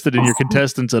invested in your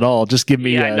contestants at all. Just give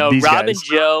me these Rob guys. and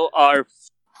Joe are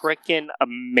freaking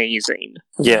amazing.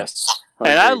 Yes.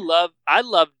 And I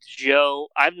love Joe.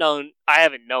 I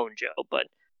haven't known Joe, but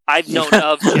I've known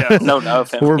of Joe. Known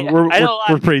of him.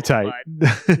 We're pretty tight.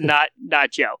 Not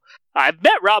Joe. I've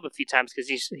met Rob a few times because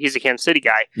he's a Kansas City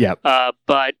guy. Yeah.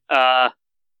 But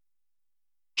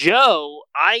Joe,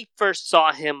 I first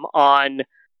saw him on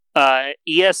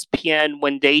ESPN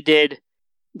when they did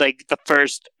the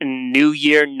first New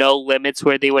Year No Limits,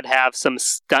 where they would have some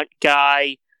stunt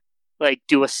guy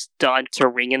do a stunt to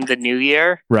ring in the New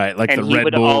Year. Right, the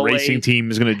Red Bull racing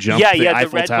team is going to jump the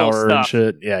Eiffel Tower and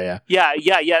shit. Yeah,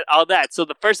 all that. So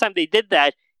the first time they did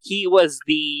that, he was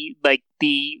the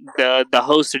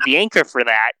host or the anchor for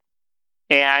that,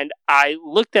 and I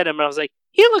looked at him and I was like,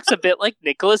 he looks a bit like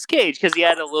Nicolas Cage, because he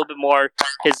had a little bit more.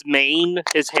 His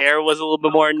hair was a little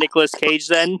bit more Nicolas Cage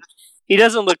then. He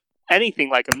doesn't look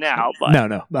anything like him now. But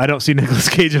no, I don't see Nicolas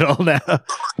Cage at all now.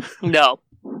 No,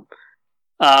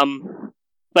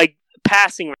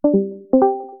 passing.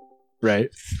 Right.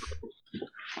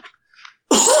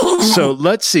 So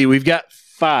let's see. We've got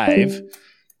 5.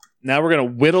 Now we're going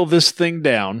to whittle this thing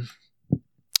down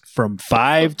from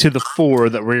 5 to the 4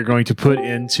 that we're going to put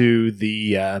into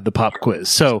the pop quiz.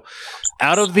 So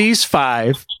out of these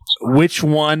 5, which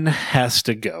one has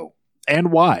to go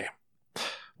and why?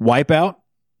 Wipeout,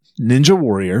 Ninja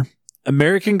Warrior,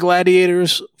 American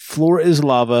Gladiators, Floor is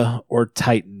Lava, or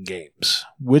Titan Games?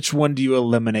 Which one do you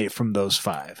eliminate from those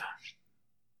 5?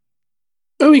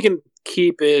 We can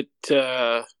keep it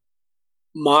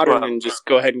modern and just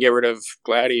go ahead and get rid of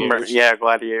Gladiators. Yeah,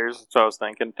 Gladiators. That's what I was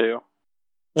thinking too.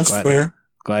 That's fair.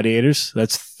 Gladiators.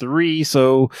 That's 3.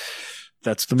 So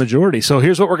that's the majority. So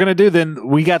here's what we're going to do then.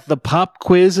 We got the pop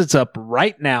quiz. It's up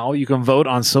right now. You can vote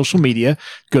on social media.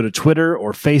 Go to Twitter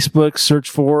or Facebook, search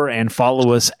for and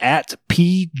follow us at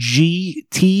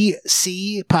PGTC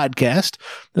Podcast.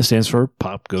 That stands for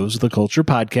Pop Goes the Culture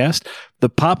Podcast. The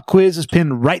pop quiz is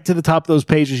pinned right to the top of those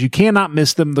pages. You cannot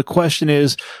miss them. The question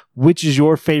is, which is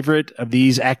your favorite of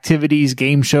these activities,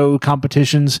 game show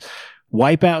competitions?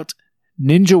 Wipeout,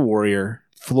 Ninja Warrior,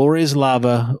 Floor is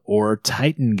Lava, or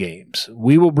Titan Games?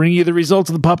 We will bring you the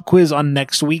results of the pop quiz on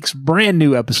next week's brand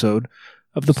new episode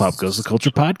of the Pop Goes the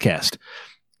Culture Podcast.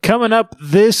 Coming up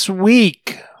this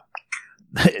week,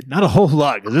 not a whole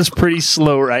lot, because it's pretty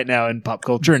slow right now in pop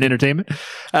culture and entertainment.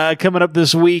 Coming up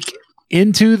this week,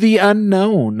 Into the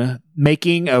Unknown,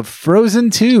 making of Frozen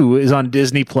 2 is on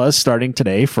Disney Plus starting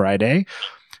today, Friday.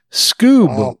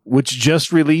 Scoob, which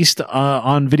just released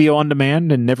on video on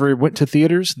demand and never went to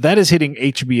theaters, that is hitting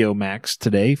HBO Max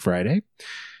today, Friday.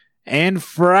 And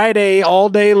Friday, all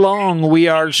day long, we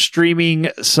are streaming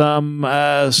some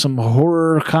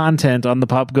horror content on the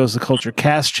Pop Goes the Culture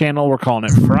Cast channel. We're calling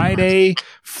it Friday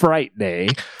Fright Day.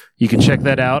 You can check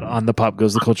that out on the Pop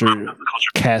Goes the Culture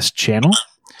Cast channel.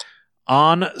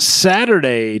 On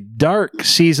Saturday, Dark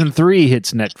Season 3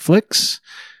 hits Netflix.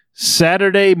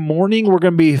 Saturday morning, we're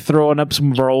going to be throwing up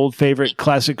some of our old favorite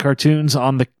classic cartoons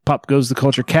on the Pop Goes the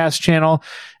Culture Cast channel.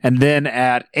 And then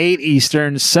at 8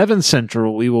 Eastern, 7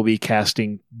 Central, we will be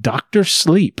casting Dr.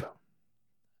 Sleep.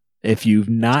 If you've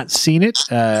not seen it,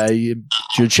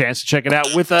 it's your chance to check it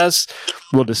out with us.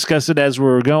 We'll discuss it as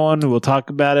we're going. We'll talk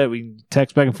about it. We can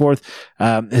text back and forth.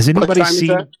 Has anybody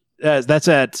seen it? That's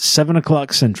at 7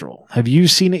 o'clock Central. Have you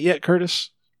seen it yet,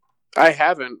 Curtis? I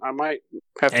haven't. I might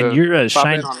have to. And you're a pop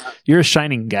in on that. you're a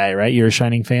Shining guy, right? You're a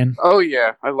Shining fan. Oh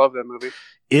yeah, I love that movie.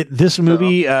 This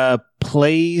movie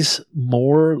plays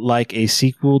more like a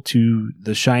sequel to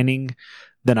The Shining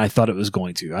than I thought it was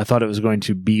going to. I thought it was going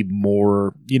to be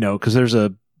more, because there's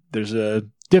a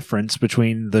difference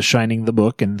between The Shining the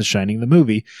book and The Shining the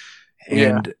movie,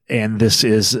 and this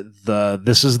is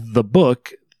the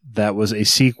book that was a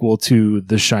sequel to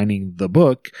The Shining the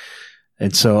book.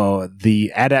 And so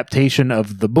the adaptation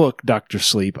of the book, Dr.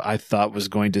 Sleep, I thought was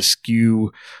going to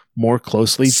skew more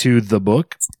closely to the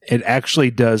book. It actually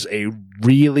does a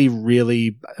really,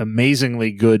 really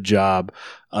amazingly good job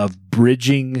of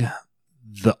bridging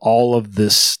all of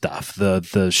this stuff.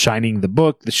 The Shining the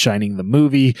book, The Shining the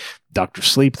movie, Dr.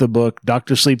 Sleep the book.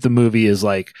 Dr. Sleep the movie is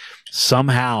like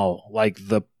somehow like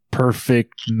the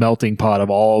perfect melting pot of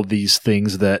all of these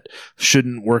things that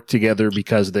shouldn't work together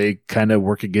because they kind of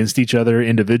work against each other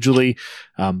individually.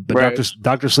 But Right.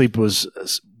 Dr. Sleep was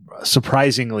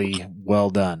surprisingly well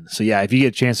done. So yeah, if you get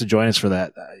a chance to join us for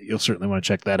that, you'll certainly want to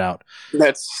check that out.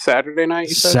 That's Saturday night.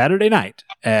 You said? Saturday night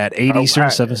at 8 Eastern,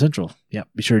 right. 7 Central. Yep.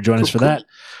 Be sure to join us for Cool. that.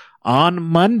 On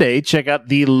Monday, check out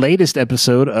the latest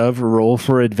episode of Roll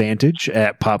for Advantage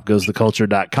at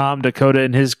popgoestheculture.com. Dakota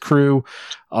and his crew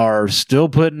are still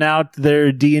putting out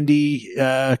their D&D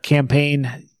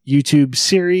campaign YouTube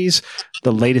series.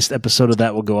 The latest episode of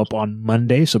that will go up on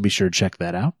Monday, so be sure to check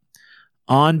that out.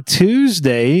 On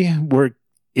Tuesday, we're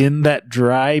in that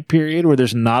dry period where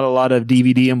there's not a lot of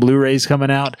DVD and Blu-rays coming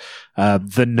out.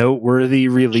 The noteworthy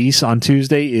release on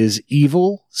Tuesday is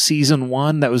Evil Season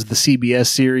 1. That was the CBS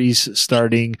series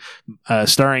starring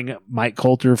Mike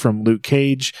Coulter from Luke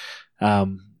Cage,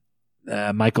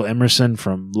 Michael Emerson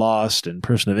from Lost and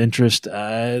Person of Interest.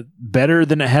 Better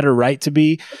than it had a right to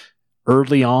be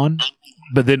early on.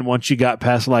 But then once you got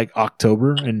past like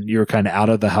October and you were kind of out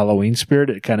of the Halloween spirit,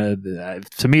 it kind of,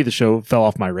 to me, the show fell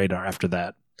off my radar after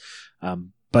that.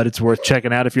 But it's worth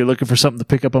checking out if you're looking for something to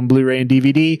pick up on Blu-ray and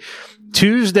DVD.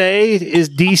 Tuesday is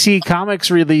DC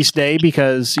Comics release day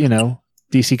because,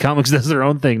 DC Comics does their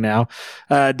own thing now.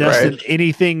 Dustin,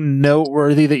 anything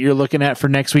noteworthy that you're looking at for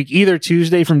next week? Either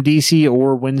Tuesday from DC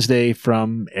or Wednesday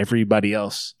from everybody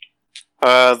else?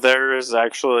 There is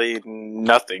actually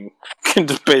nothing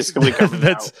basically coming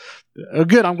out.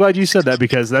 Good. I'm glad you said that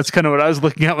because that's kind of what I was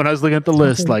looking at when I was looking at the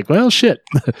list. Like, well, shit.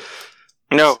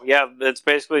 No, yeah, it's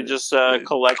basically just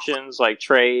collections, like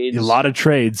trades. A lot of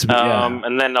trades.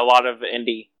 And then a lot of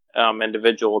indie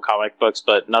individual comic books,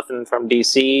 but nothing from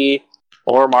DC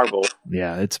or Marvel.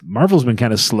 Yeah, Marvel's been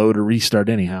kind of slow to restart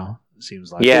anyhow, it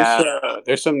seems like. Yeah.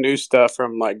 There's some new stuff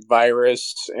from like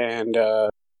Virus and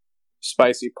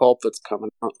Spicy Pulp that's coming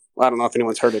out. I don't know if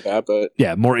anyone's heard of that, but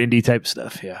yeah, more indie type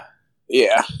stuff.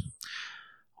 yeah.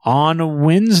 On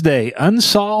Wednesday,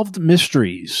 Unsolved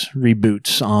Mysteries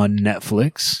reboots on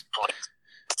Netflix.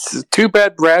 It's too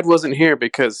bad Brad wasn't here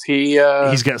because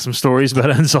He's got some stories about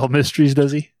Unsolved Mysteries,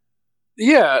 does he?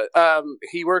 Yeah,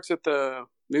 he works at the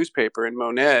newspaper in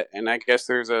Monette, and I guess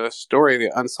there's a story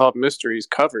that Unsolved Mysteries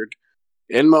covered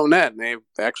in Monette, and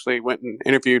they actually went and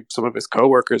interviewed some of his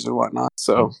coworkers and whatnot.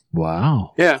 So,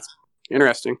 wow. Yeah,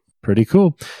 interesting. Pretty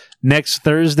cool. Next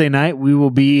Thursday night, we will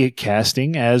be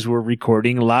casting as we're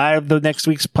recording live the next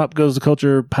week's Pop Goes the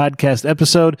Culture podcast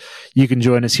episode. You can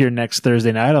join us here next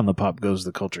Thursday night on the Pop Goes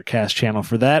the Culture cast channel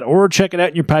for that, or check it out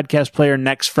in your podcast player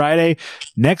next Friday.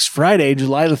 Next Friday,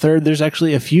 July the 3rd, there's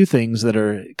actually a few things that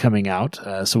are coming out.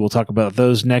 So we'll talk about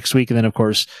those next week. And then, of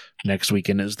course, next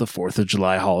weekend is the 4th of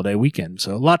July holiday weekend.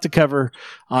 So a lot to cover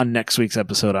on next week's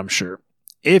episode, I'm sure.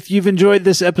 If you've enjoyed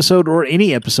this episode or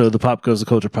any episode of the Pop Goes the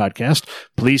Culture podcast,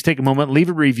 please take a moment, leave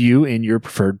a review in your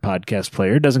preferred podcast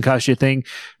player. It doesn't cost you a thing.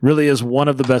 Really is one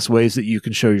of the best ways that you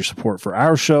can show your support for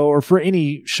our show or for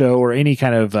any show or any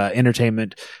kind of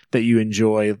entertainment that you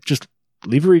enjoy. Just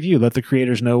leave a review. Let the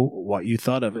creators know what you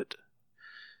thought of it.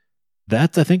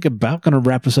 That's, I think, about going to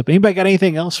wrap us up. Anybody got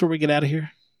anything else before we get out of here?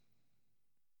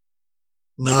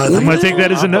 No, I I'm think going to take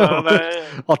that as a no.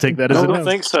 I'll take that as a no. I don't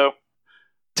think so.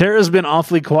 Tara's been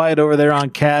awfully quiet over there on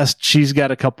Cast. She's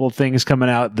got a couple of things coming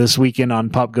out this weekend on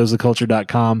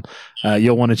popgoestheculture.com.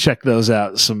 You'll want to check those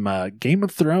out. Some Game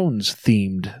of Thrones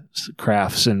themed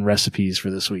crafts and recipes for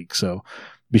this week. So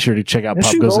be sure to check out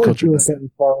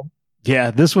popgoestheculture.com.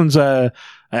 Yeah, this one's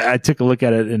I took a look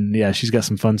at it, and yeah, she's got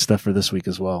some fun stuff for this week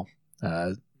as well.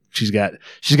 She's got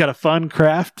a fun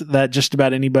craft that just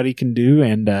about anybody can do,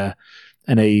 and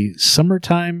a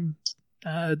summertime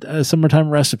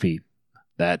recipe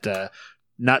that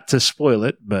not to spoil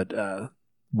it, but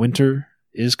winter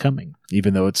is coming,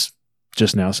 even though it's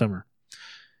just now summer.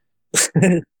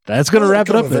 That's going to wrap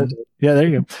it up then. Yeah, there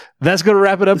you go. That's going to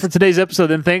wrap it up for today's episode.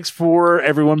 Then thanks for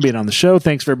everyone being on the show.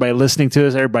 Thanks for everybody listening to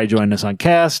us, everybody joining us on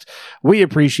Cast. We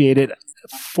appreciate it.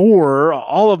 For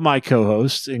all of my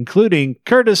co-hosts, including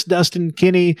Curtis, Dustin,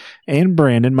 Kenny, and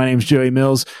Brandon, my name's Joey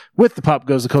Mills with the Pop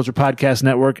Goes the Culture Podcast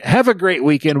Network. Have a great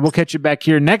weekend. We'll catch you back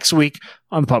here next week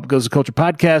on the Pop Goes the Culture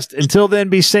Podcast. Until then,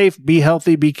 be safe, be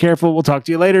healthy, be careful. We'll talk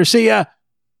to you later. See ya.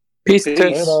 Peace.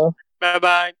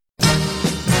 Bye-bye.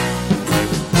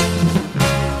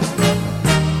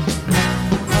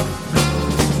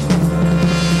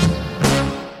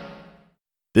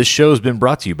 This show has been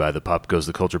brought to you by the Pop Goes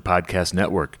the Culture Podcast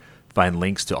Network. Find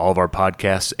links to all of our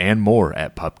podcasts and more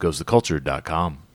at popgoestheculture.com.